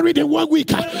getting married in 1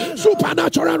 week?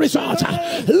 Supernatural results.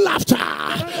 Laughter.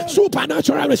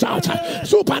 Supernatural results.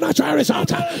 Supernatural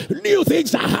results. New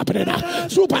things are happening.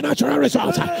 Supernatural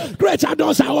results. Greater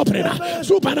doors are opening.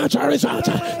 Supernatural results.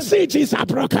 Sieges are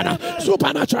broken.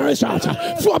 Supernatural results.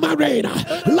 Former rain,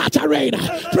 latter rain,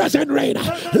 present rain.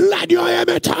 Let your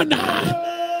amen thunder.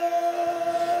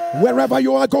 Wherever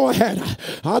you are, go ahead.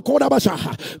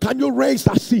 Can you raise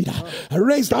that seed?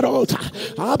 Raise that altar.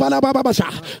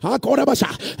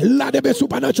 Let there be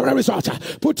supernatural result.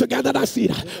 Put together that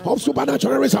seed of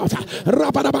supernatural result.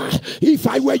 If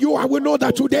I were you, I would know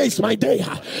that today is my day.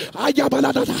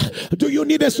 Do you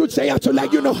need a soothsayer to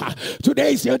let you know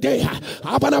today is your day?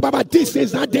 This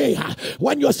is that day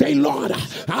when you say, Lord,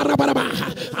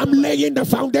 I'm laying the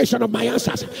foundation of my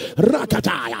answers.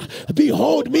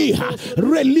 Behold me,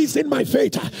 releasing my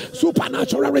faith,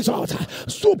 supernatural result,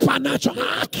 supernatural.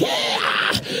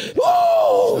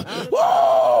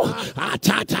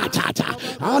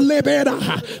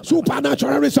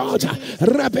 Supernatural result.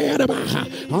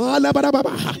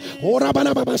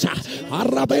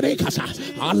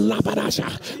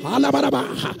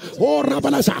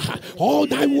 All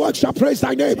thy works shall praise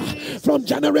thy name from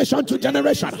generation to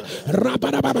generation.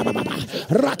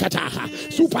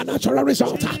 Supernatural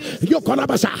result.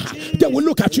 They will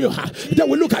look at you. They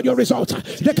will look at your result.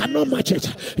 They cannot match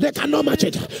it. They cannot match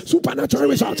it. Supernatural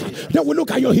result. They will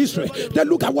look at your history. They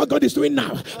look at what God is doing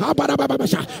now.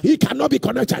 He cannot be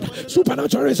connected.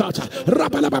 Supernatural result.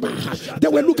 They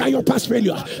will look at your past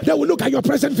failure. They will look at your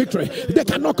present victory. They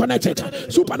cannot connect it.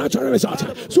 Supernatural result.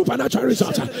 Supernatural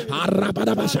result. Supernatural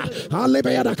result.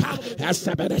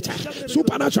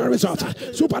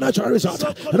 Supernatural result.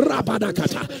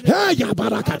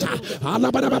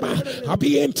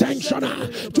 Be intentional.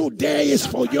 Today is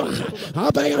for you.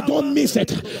 Don't miss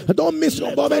it. Don't miss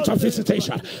your moment of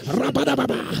visitation.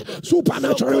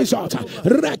 Supernatural result.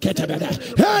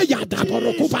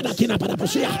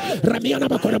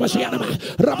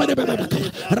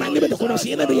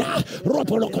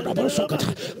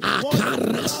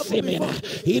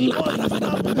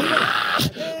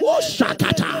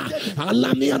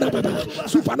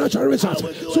 Supernatural result.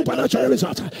 Supernatural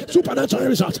result. Supernatural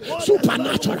result.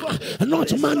 Supernatural.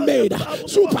 Not man-made.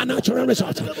 Supernatural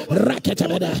result.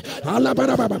 Raketabede.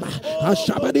 Alabarababa.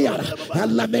 Ashabadia.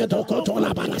 Alamedo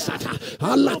Kotola Barasata.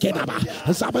 Alakedaba.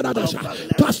 Zabadadasha.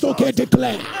 Pastor K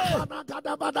declare.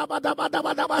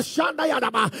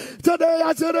 Today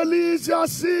as you release your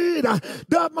seed,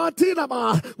 the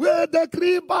Martinama will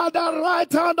decree by the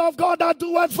right hand of God that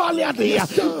doeth valiantly.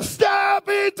 Step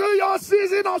into your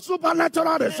season of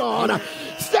supernatural result.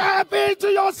 Step into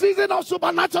your season of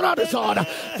supernatural result.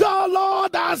 The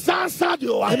Lord has answered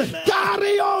you.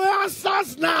 Carry your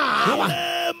answers now.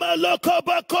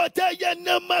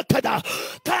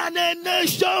 Can a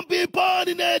nation be born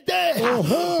in a day?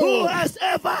 Who has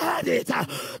ever had it?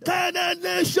 Can a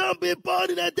nation be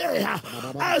born in a day?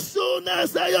 As soon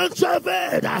as Zion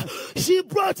traveled, she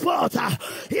brought forth.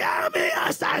 Hear me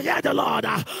as I hear the Lord.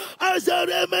 As the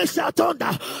Reme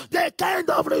Shatonda, the kind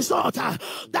of result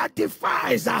that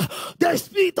defies the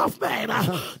speed of men,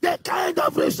 the kind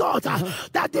of result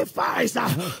that defies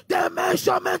the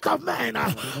measurement of men,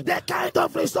 the kind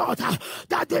of result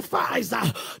that defies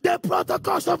the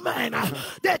protocols of men,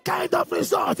 the kind of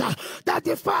result that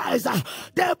defies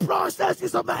the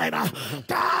processes of man.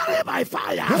 Carry by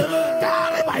fire.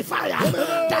 Carry by fire.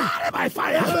 Carry by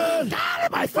fire. Carry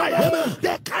by fire.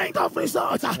 The kind of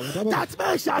result that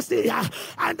men shall see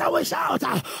and they will shout,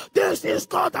 this is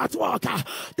God at work.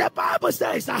 The Bible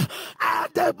says,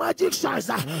 and the magicians,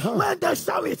 when they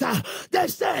saw it, they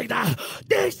said,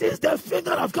 this is the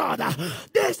finger of God.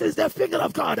 This is the finger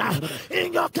of God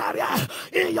in your career,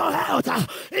 in your health,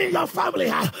 in your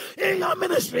family, in your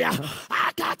ministry. Your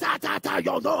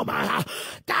name,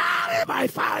 carry by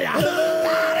fire,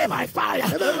 carry by fire,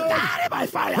 carry by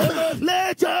fire.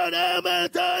 Let your name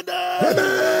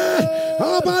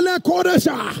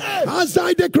as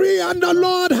I decree and the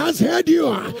Lord has heard you,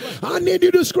 I need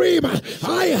you to scream,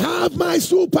 I have my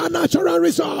supernatural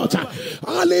result.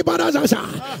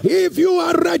 If you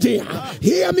are ready,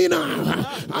 hear me now.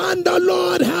 And the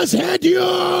Lord has heard you.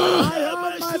 I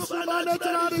have my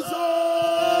supernatural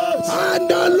result. And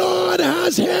the Lord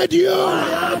has heard you. I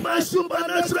have my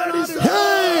supernatural result.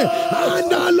 Hey,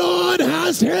 and the Lord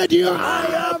has heard you. I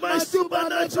have my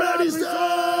supernatural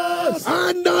result.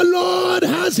 And the Lord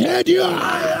has heard you.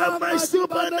 I have my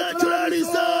supernatural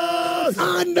result.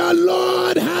 And the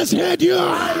Lord has heard you.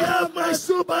 I have my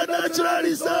supernatural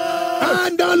result.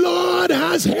 And the Lord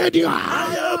has heard you.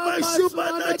 I have my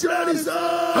supernatural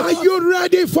result. Are you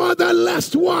ready for the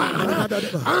last one?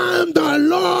 And the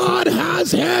Lord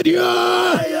has heard you.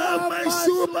 I have my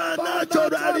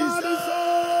supernatural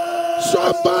result.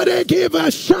 Somebody give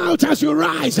a shout as you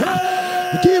rise.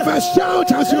 Give a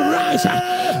shout as you rise.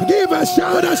 Give a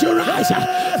shout as you rise.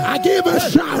 Give a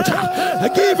shout.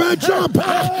 Give a jump.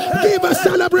 Give a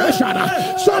celebration.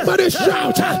 Somebody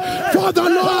shout, for the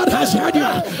Lord has heard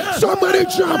you. Somebody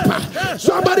jump.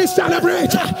 Somebody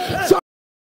celebrate.